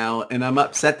on now, and I'm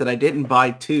upset that I didn't buy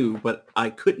 2, but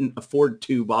I couldn't afford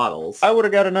 2 bottles. I would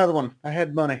have got another one. I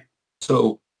had money.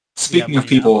 So, speaking of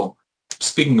people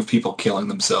killing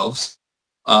themselves,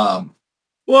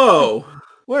 whoa,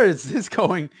 where is this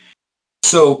going?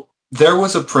 So there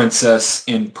was a princess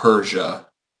in Persia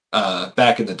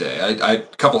back in the day, a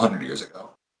couple hundred years ago.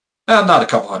 Not a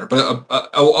couple hundred, but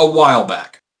a while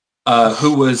back.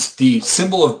 Who was the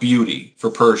symbol of beauty for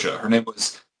Persia. Her name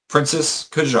was Princess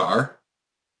Qajar,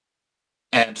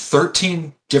 and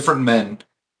 13 different men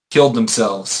killed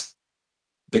themselves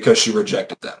because she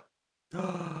rejected them.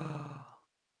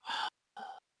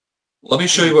 Let me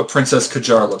show you what Princess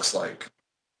Qajar looks like.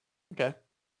 Okay.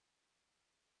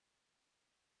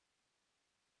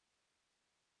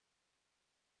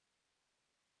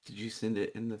 Did you send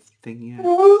it in the thing yet?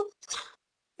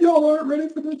 y'all aren't ready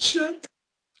for that shit.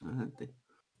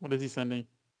 What is he sending?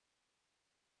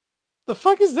 The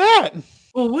fuck is that?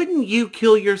 Well, wouldn't you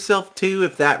kill yourself too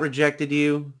if that rejected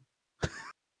you?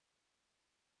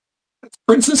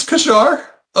 Princess Kashar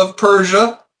of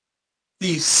Persia,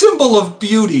 the symbol of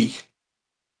beauty.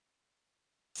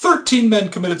 13 men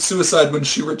committed suicide when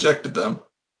she rejected them.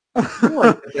 I feel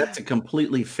like that's a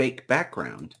completely fake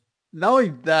background. Not only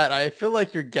that, I feel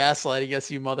like you're gaslighting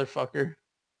us, you motherfucker.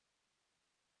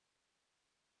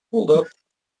 Hold up.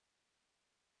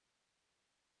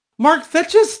 Mark, that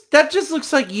just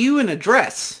looks like you in a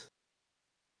dress.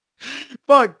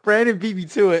 Fuck, Brandon beat me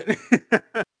to it.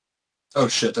 Oh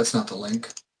shit, that's not the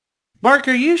link. Mark,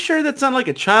 are you sure that's not like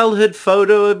a childhood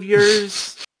photo of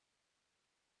yours?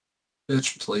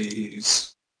 Bitch,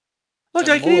 please. Look,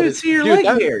 I can even see your leg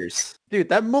hairs. Dude,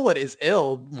 that mullet is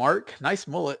ill, Mark. Nice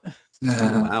mullet.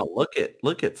 Oh, wow,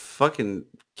 look at fucking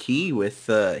Key with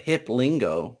hip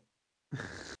lingo.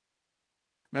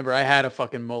 Remember, I had a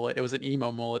fucking mullet. It was an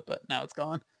emo mullet, but now it's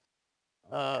gone.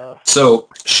 So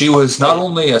she was not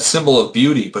only a symbol of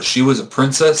beauty, but she was a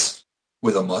princess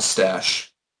with a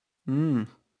mustache.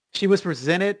 She was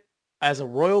presented as a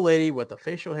royal lady with a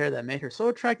facial hair that made her so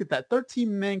attractive that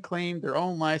 13 men claimed their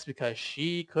own lives because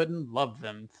she couldn't love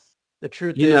them. The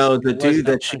truth is, the dude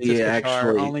that she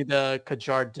actually... only the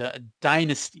Qajar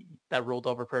dynasty that ruled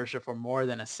over Persia for more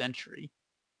than a century.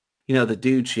 You know, the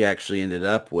dude she actually ended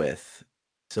up with,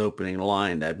 his opening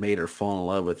line that made her fall in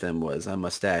love with him was, "I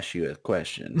must ask you a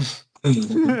question."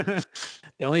 The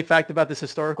only fact about this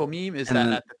historical meme is that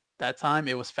at that time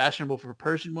it was fashionable for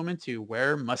Persian women to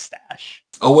wear mustache.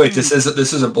 Oh wait, this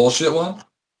is a bullshit one?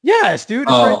 Yes, dude,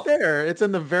 it's right there. It's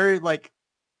in the very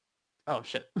oh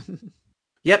shit.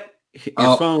 Yep.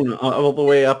 Your phone all the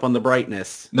way up on the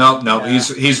brightness. No, yeah.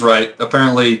 He's right.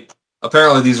 Apparently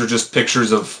these are just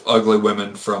pictures of ugly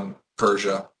women from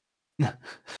Persia.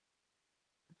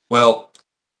 Well,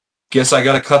 guess I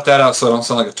gotta cut that out so I don't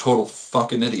sound like a total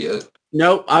fucking idiot.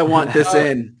 Nope, I want this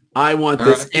in. I want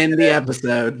this in the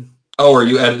episode. Oh, are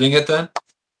you editing it then?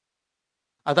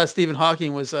 I thought Stephen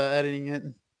Hawking was editing it.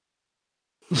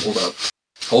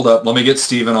 Hold up. Let me get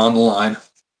Stephen on the line.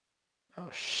 Oh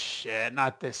shit,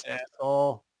 not this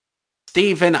asshole.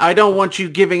 Stephen, I don't want you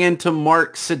giving in to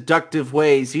Mark's seductive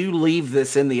ways. You leave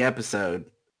this in the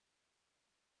episode.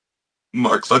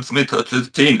 Mark lets me touch his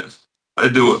penis. I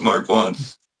do what Mark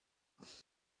wants.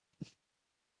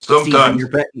 Sometimes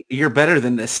Stephen, you're better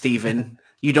than this, Stephen.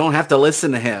 You don't have to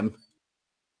listen to him.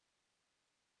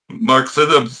 Mark said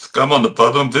I'm scum on the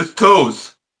bottom of his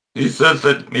toes. He says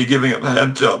that me giving him a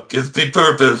hand job gives me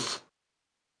purpose.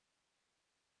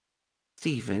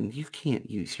 Stephen, you can't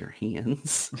use your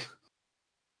hands.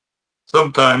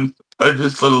 Sometimes I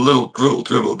just let a little drool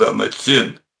dribble down my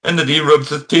chin, and then he rubs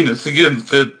his penis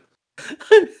against it.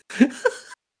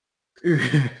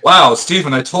 Wow,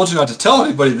 Stephen, I told you not to tell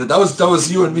anybody that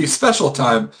was you and me special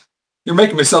time. You're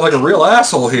making me sound like a real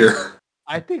asshole here.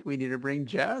 I think we need to bring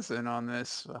Jazz in on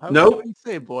this. What do you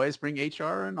say, boys? Bring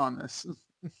HR in on this.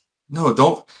 No,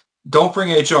 don't bring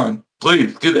HR in.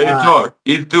 Please, get HR.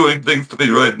 He's doing things to me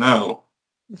right now.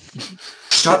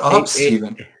 Shut up,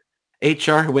 Stephen.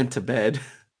 HR went to bed.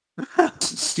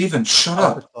 Stephen, shut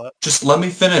up. Just let me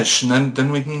finish, and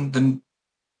then we can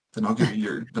then I'll give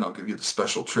you the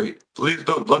special treat. Please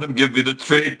don't let him give me the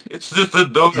treat. It's just a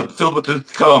donut filled with his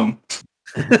cum.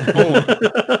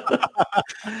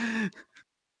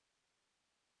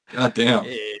 God damn.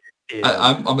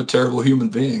 I'm a terrible human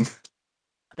being.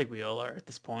 I think we all are at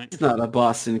this point. It's not a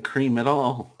Boston cream at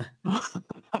all.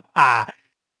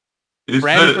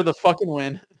 Brandon for the fucking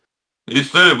win. He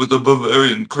said it was a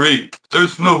Bavarian cream.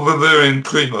 There's no Bavarian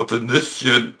cream up in this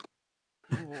shit.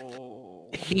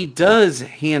 He does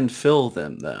hand fill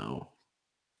them, though.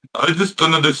 I just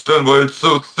don't understand why it's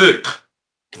so thick.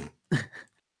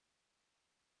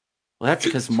 Well, that's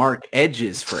because Mark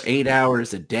edges for 8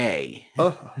 hours a day.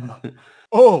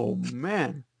 Oh,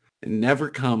 man. It never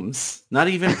comes. Not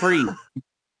even free.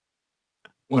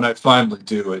 When I finally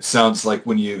do, it sounds like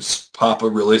when you pop a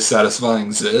really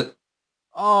satisfying zit.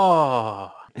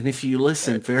 Oh. And if you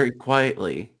listen very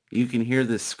quietly, you can hear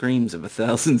the screams of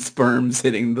 1,000 sperms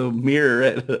hitting the mirror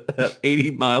at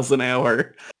 80 miles an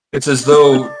hour. It's as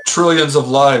though trillions of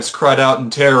lives cried out in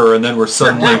terror and then were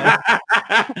suddenly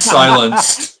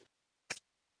silenced.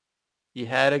 You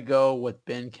had to go with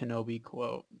Ben Kenobi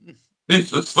quote.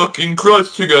 Jesus fucking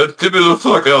Christ, you guys, get me the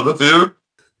fuck out of here.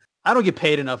 I don't get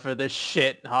paid enough for this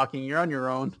shit, Hawking. You're on your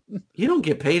own. You don't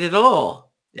get paid at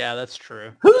all. Yeah, that's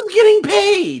true. Who's getting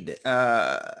paid?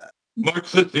 Mark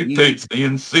says he pays me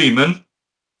in semen.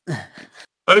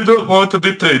 I don't want to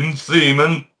be paid in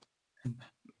semen.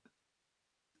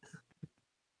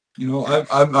 You know,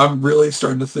 I'm really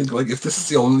starting to think like if this is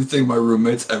the only thing my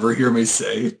roommates ever hear me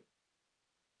say,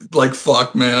 like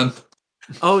fuck, man.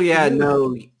 Oh yeah,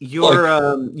 no, you're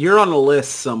on a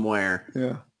list somewhere.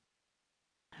 Yeah.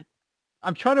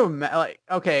 I'm trying to imagine. Like,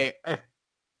 okay,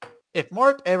 if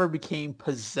Mark ever became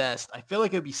possessed, I feel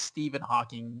like it'd be Stephen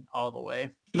Hawking all the way.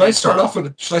 Should I start off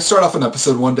an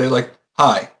episode one day like,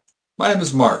 "Hi, my name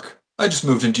is Mark. I just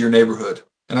moved into your neighborhood,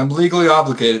 and I'm legally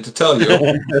obligated to tell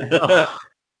you."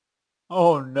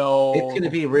 Oh no. It's going to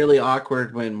be really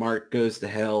awkward when Mark goes to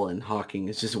hell and Hawking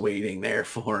is just waiting there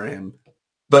for him.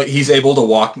 But he's able to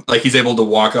walk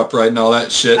upright and all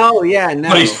that shit. Oh yeah,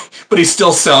 no. But he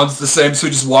still sounds the same, so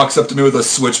he just walks up to me with a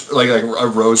switch, like a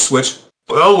rose switch.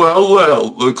 Well,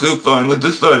 look who finally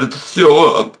decided to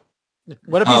show up.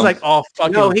 What if he's like all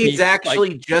fucking... No, he's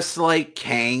actually just like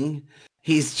Kang.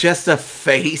 He's just a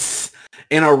face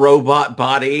in a robot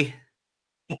body.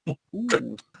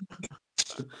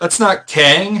 That's not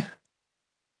Kang.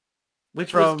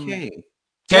 Which was Kang?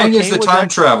 Kang is the time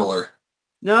traveler.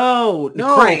 No,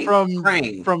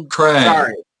 Krang. From Krang.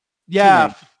 Sorry.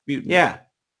 Yeah. Yeah.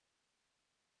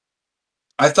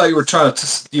 I thought you were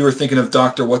you were thinking of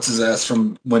Dr. What's-His-Ass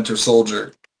from Winter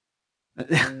Soldier.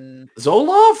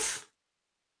 Zoloff?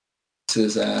 It's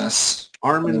his ass.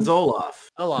 Armin Zoloff.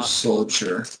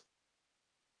 Soldier.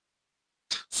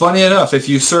 Funny enough, if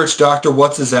you search Dr.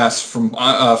 What's-His-Ass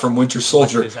from Winter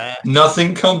Soldier,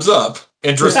 nothing comes up,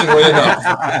 interestingly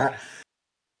enough.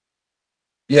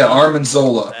 Yeah, Armin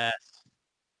Zola.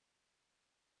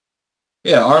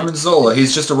 Yeah, Armin Zola.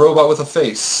 He's just a robot with a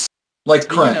face. Like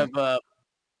Krang.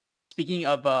 Speaking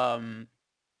of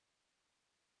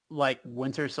like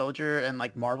Winter Soldier and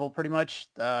like Marvel pretty much,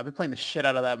 I've been playing the shit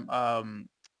out of that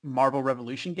Marvel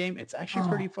Revolution game. It's actually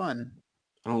pretty fun.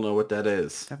 I don't know what that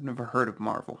is. I've never heard of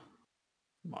Marvel.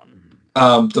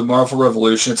 The Marvel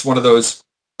Revolution, it's one of those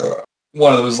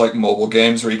like mobile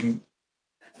games where you can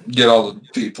get all the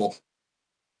people.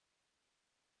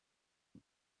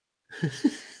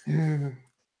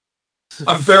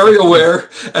 I'm very aware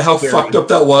of how fucked up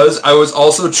that was. I was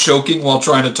also choking while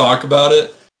trying to talk about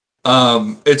it.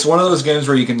 It's one of those games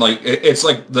where you can like, it's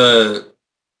like the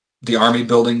army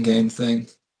building game thing.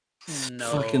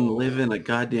 No. Fucking live in a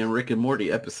goddamn Rick and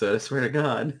Morty episode, I swear to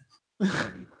God.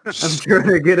 I'm trying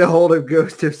to get a hold of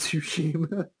Ghost of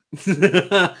Tsushima.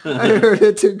 I heard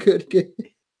it's a good game.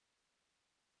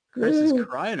 Chris is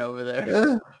crying over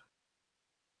there.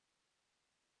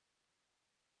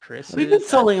 Chris, we've been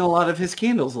selling a lot of his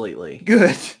candles lately.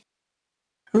 Good.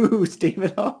 Ooh,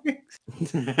 Stephen Hawking.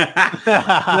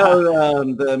 No,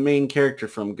 the main character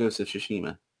from Ghost of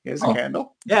Tsushima. He has a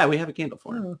candle? Yeah, we have a candle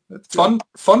for him. That's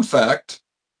fun fact.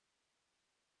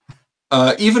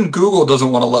 Even Google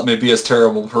doesn't want to let me be as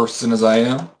terrible a person as I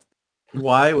am.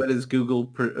 Why? What is Google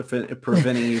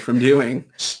preventing you from doing?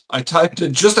 I typed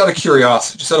in, just out of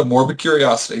curiosity, just out of morbid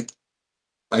curiosity,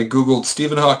 I Googled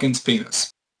Stephen Hawking's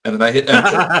penis. And then I hit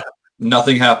enter.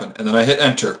 Nothing happened. And then I hit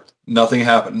enter. Nothing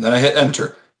happened. And then I hit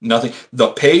enter. Nothing. The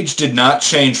page did not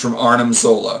change from Arnim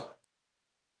Zola.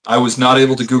 I was not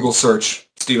able to Google search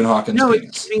Stephen Hawking's penis.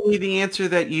 It's giving you the answer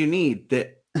that you need.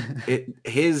 That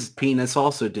his penis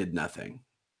also did nothing.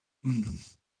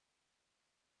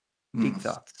 Deep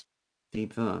thoughts.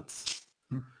 Deep thoughts.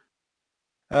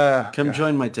 Come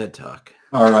join my TED Talk.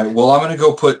 All right. Well, I'm going to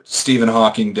go put Stephen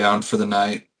Hawking down for the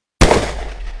night.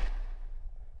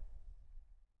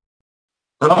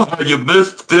 Oh, you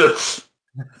missed this.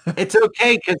 It's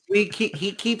okay because he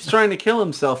keeps trying to kill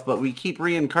himself, but we keep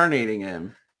reincarnating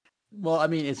him. Well, I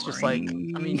mean, it's just like,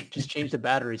 just change the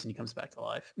batteries and he comes back to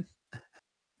life.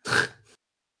 I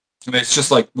mean, it's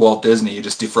just like Walt Disney. You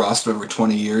just defrost him every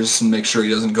 20 years and make sure he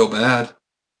doesn't go bad.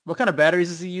 What kind of batteries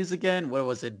does he use again? What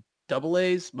was it? Double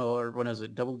A's? Or when was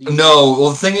it? Double D? No, well,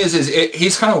 the thing is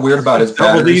he's kind of weird about his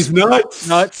batteries. Double D's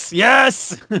nuts.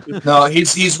 Yes. No,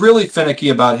 he's really finicky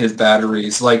about his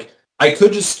batteries. Like, I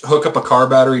could just hook up a car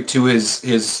battery to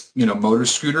his motor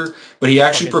scooter, but he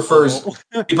actually prefers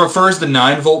the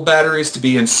 9-volt batteries to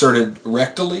be inserted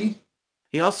rectally.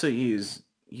 He also uses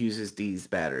D's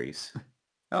batteries.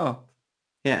 Oh.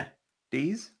 Yeah.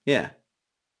 D's? Yeah.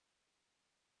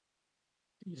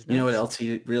 You know what else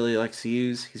he really likes to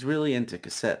use? He's really into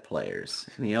cassette players,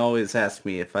 and he always asks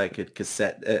me if I could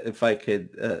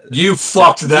You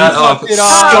fucked that up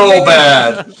so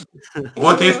bad.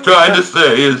 What he's trying to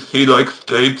say is he likes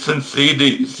tapes and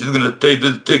CDs. He's gonna tape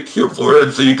his dick to your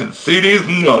forehead so you can see these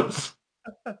nuts.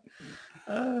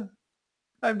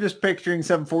 I'm just picturing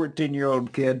some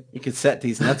 14-year-old kid. You could set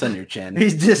these nuts on your chin.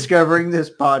 He's discovering this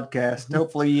podcast,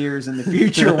 hopefully years in the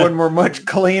future when we're much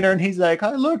cleaner, and he's like,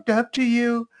 I looked up to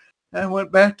you, I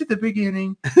went back to the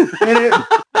beginning, and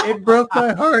it broke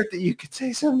my heart that you could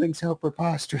say something so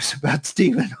preposterous about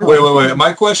Stephen Hawking. Wait.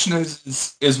 My question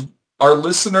is our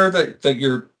listener that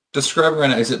you're describing right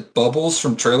now, is it Bubbles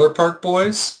from Trailer Park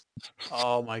Boys?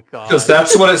 Oh my god. Because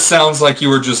that's what it sounds like you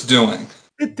were just doing.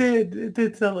 It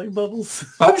did sound like Bubbles.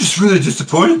 I'm just really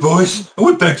disappointed, boys. I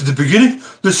went back to the beginning,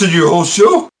 listened to your whole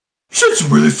show. You said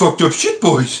some really fucked up shit,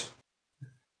 boys.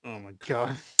 Oh my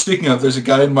god. Speaking of, there's a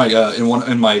guy in my one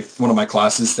of my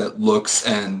classes that looks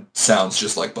and sounds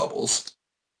just like Bubbles.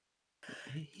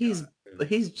 He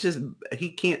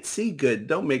can't see good.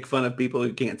 Don't make fun of people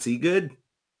who can't see good.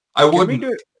 I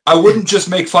wouldn't just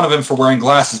make fun of him for wearing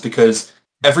glasses because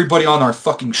everybody on our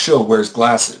fucking show wears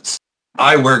glasses.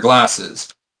 I wear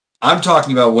glasses. I'm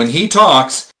talking about when he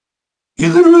talks, he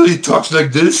literally talks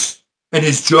like this, and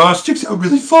his jaw sticks out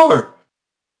really far.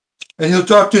 And he'll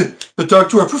talk to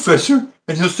our professor,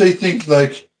 and he'll say things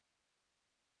like,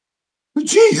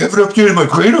 "Gee, you haven't updated my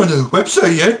grade on the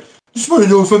website yet. Just want to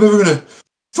know if I'm ever gonna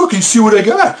fucking see what I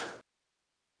got."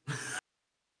 I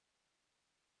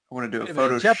want to do a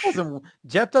photo.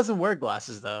 Jeff doesn't wear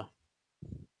glasses though.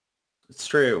 It's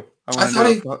true. I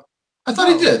thought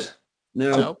he did.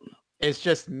 No. It's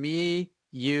just me,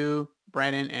 you,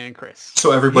 Brandon, and Chris.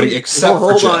 So everybody except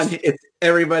for Jeff. Hold on. It's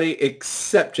everybody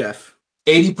except Jeff.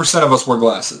 80% of us wear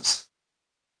glasses.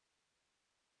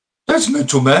 That's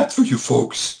mental math for you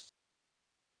folks.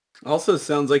 Also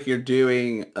sounds like you're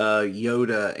doing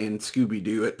Yoda and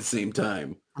Scooby-Doo at the same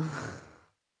time.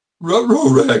 Ruh-roh,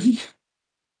 Raggy.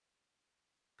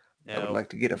 I would like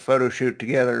to get a photo shoot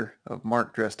together of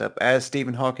Mark dressed up as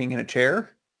Stephen Hawking in a chair.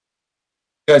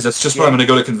 Guys, that's just what I'm going to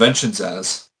go to conventions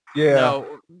as. Yeah.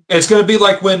 No. It's going to be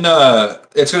like when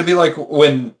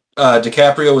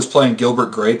DiCaprio was playing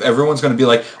Gilbert Grape. Everyone's going to be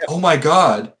like, "Oh my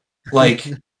god. Like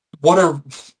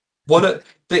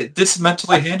this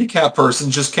mentally handicapped person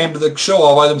just came to the show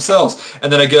all by themselves."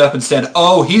 And then I get up and stand,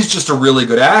 "Oh, he's just a really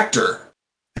good actor."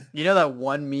 You know that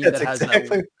one meme that has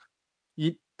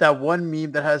that one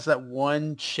meme that has that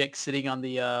one chick sitting on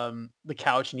the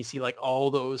couch and you see like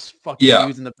all those fucking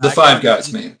dudes in the background. The Five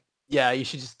Guys meme. Yeah, you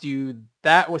should just do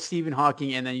that with Stephen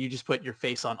Hawking and then you just put your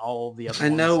face on all of the other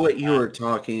ones. I know what you were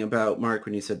talking about, Mark,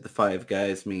 when you said the Five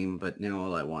Guys meme, but now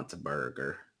all I want's a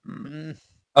burger. Did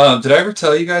I ever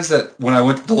tell you guys that when I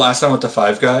went the last time with the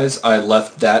Five Guys, I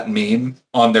left that meme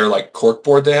on their like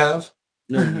corkboard they have?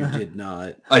 No, you did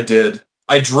not. I did.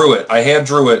 I drew it. I hand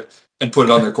drew it and put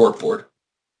it on their corkboard.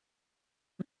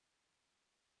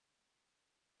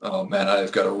 Oh man,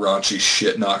 I've got a raunchy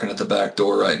shit knocking at the back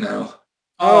door right now.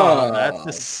 Oh, that's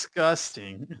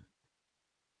disgusting.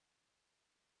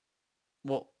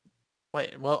 Well,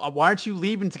 wait. Well, why aren't you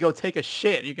leaving to go take a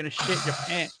shit? You're gonna shit your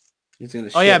pants. He's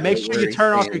gonna. Oh yeah, make sure you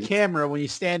turn off your camera when you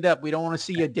stand up. We don't want to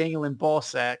see you dangling ball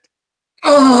sack.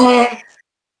 Oh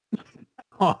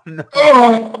no.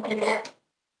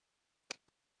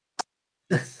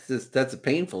 That's a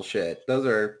painful shit. Those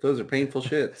are painful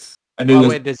shits. I knew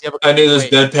this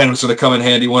deadpan was gonna come in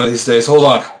handy one of these days. Hold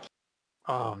on.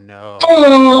 Oh no.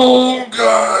 Oh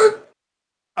god.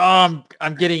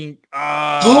 I'm getting.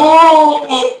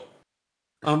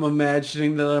 I'm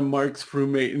imagining that I'm Mark's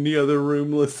roommate in the other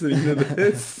room listening to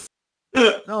this.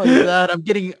 Not only that,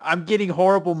 I'm getting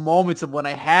horrible moments of when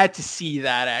I had to see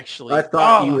that. Actually, I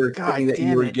thought you were saying that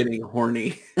you were getting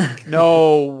horny.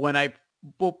 No, when I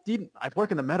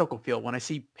work in the medical field. When I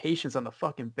see patients on the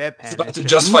fucking bedpan,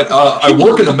 I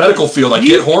work in the medical field. I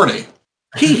get horny.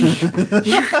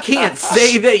 You can't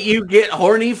say that you get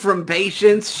horny from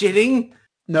patients shitting.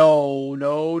 No.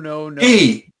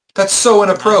 That's so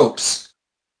inappropriate.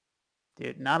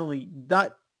 Dude, not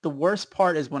the worst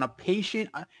part is when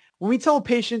when we tell a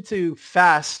patient to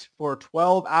fast for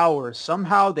 12 hours,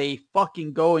 somehow they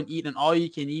fucking go and eat an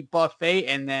all-you-can-eat buffet,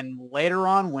 and then later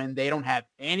on, when they don't have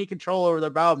any control over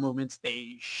their bowel movements,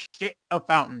 they shit a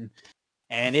fountain.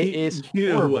 And it is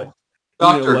horrible.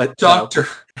 Doctor.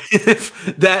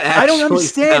 I don't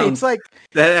understand. It's like...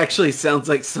 That actually sounds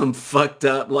like some fucked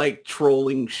up, like,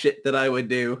 trolling shit that I would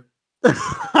do.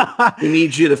 We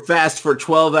need you to fast for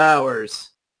 12 hours.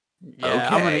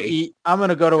 Yeah, okay. I'm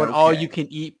gonna go to an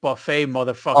all-you-can-eat buffet,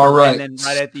 motherfucker. All right. And then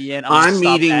right at the end, I'm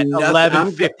eating at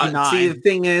 11:59. See, the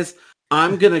thing is,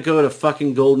 I'm gonna go to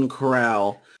fucking Golden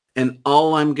Corral, and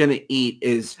all I'm gonna eat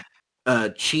is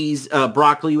cheese,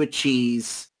 broccoli with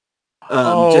cheese.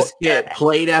 Just get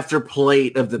plate after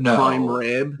plate of the prime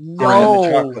rib. No.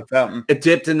 The chocolate fountain. It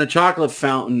dipped in the chocolate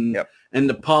fountain, and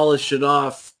to polish it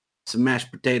off, some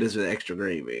mashed potatoes with extra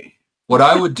gravy. What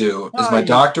I would do is my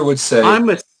doctor would say... I'm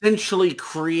essentially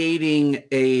creating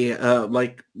a,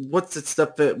 like, what's the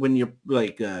stuff that when you're,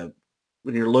 like,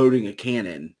 when you're loading a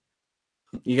cannon?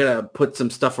 You gotta put some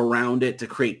stuff around it to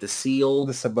create the seal.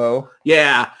 The sabot.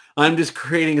 Yeah, I'm just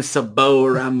creating a sabot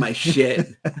around my shit.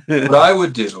 What I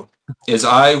would do is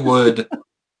I would,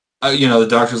 the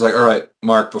doctor's like, all right,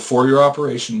 Mark, before your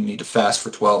operation, you need to fast for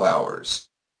 12 hours.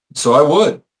 So I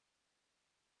would.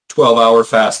 12-hour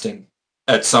fasting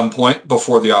at some point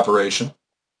before the operation.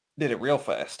 Did it real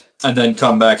fast. And then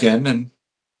come back in and,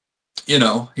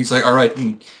 he's like, all right,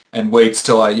 and waits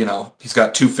till he's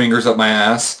got 2 fingers up my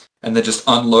ass and then just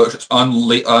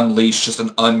unleash just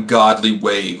an ungodly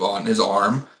wave on his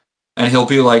arm. And he'll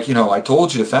be like, I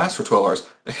told you to fast for 12 hours.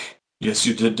 Yes,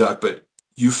 you did, Doc, but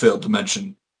you failed to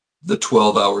mention the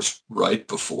 12 hours right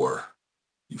before.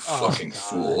 You fucking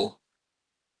fool.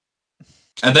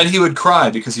 And then he would cry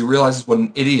because he realizes what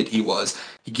an idiot he was.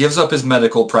 He gives up his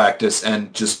medical practice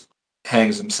and just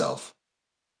hangs himself.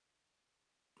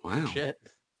 Wow. Shit.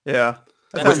 Yeah.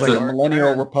 That sounds like a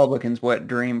millennial Republican's wet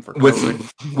dream for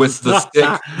COVID. With the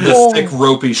thick,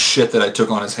 ropey shit that I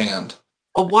took on his hand.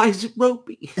 Oh, why is it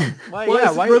ropey?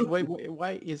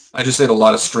 Why is... I just ate a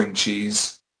lot of string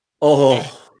cheese.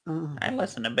 Oh. I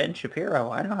listen to Ben Shapiro.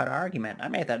 I know how to argument. I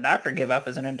made that doctor give up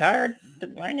as an entire...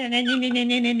 I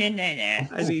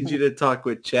need you to talk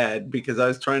with Chad because I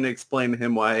was trying to explain to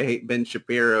him why I hate Ben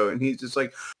Shapiro, and he's just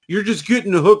like, you're just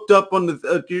getting hooked up on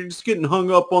you're just getting hung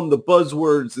up on the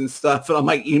buzzwords and stuff. And I'm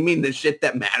like, you mean the shit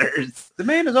that matters? The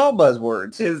man is all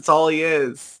buzzwords. It's all he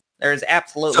is. There is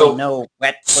absolutely no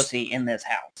wet pussy in this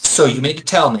house. So you mean to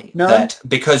tell me that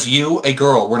because you, a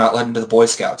girl, were not let into the Boy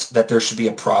Scouts, that there should be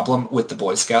a problem with the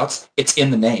Boy Scouts? It's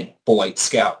in the name, Boy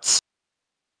Scouts.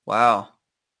 Wow.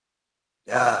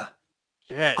 Yeah.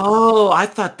 Oh, I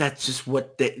thought that's just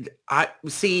what I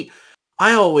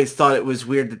always thought it was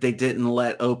weird that they didn't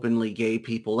let openly gay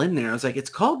people in there. I was like, it's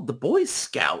called the Boy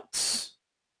Scouts.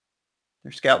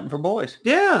 They're scouting for boys.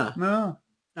 Yeah. No.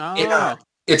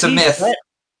 It's a myth.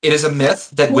 It is a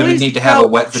myth that women need to have a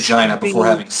wet vagina before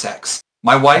having sex.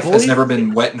 My wife has never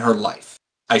been wet in her life.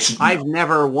 I've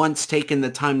never once taken the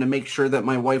time to make sure that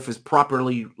my wife is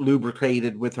properly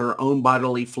lubricated with her own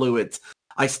bodily fluids.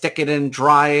 I stick it in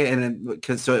dry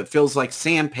so it feels like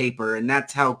sandpaper, and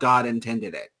that's how God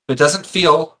intended it. If it doesn't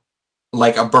feel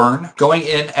like a burn going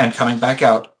in and coming back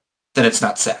out, then it's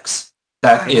not sex.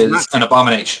 That is an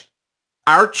abomination.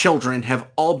 Our children have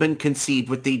all been conceived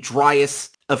with the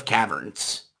driest of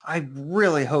caverns. I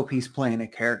really hope he's playing a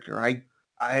character.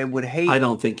 I would hate... I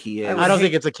don't think he is. I don't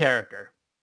think it's a character.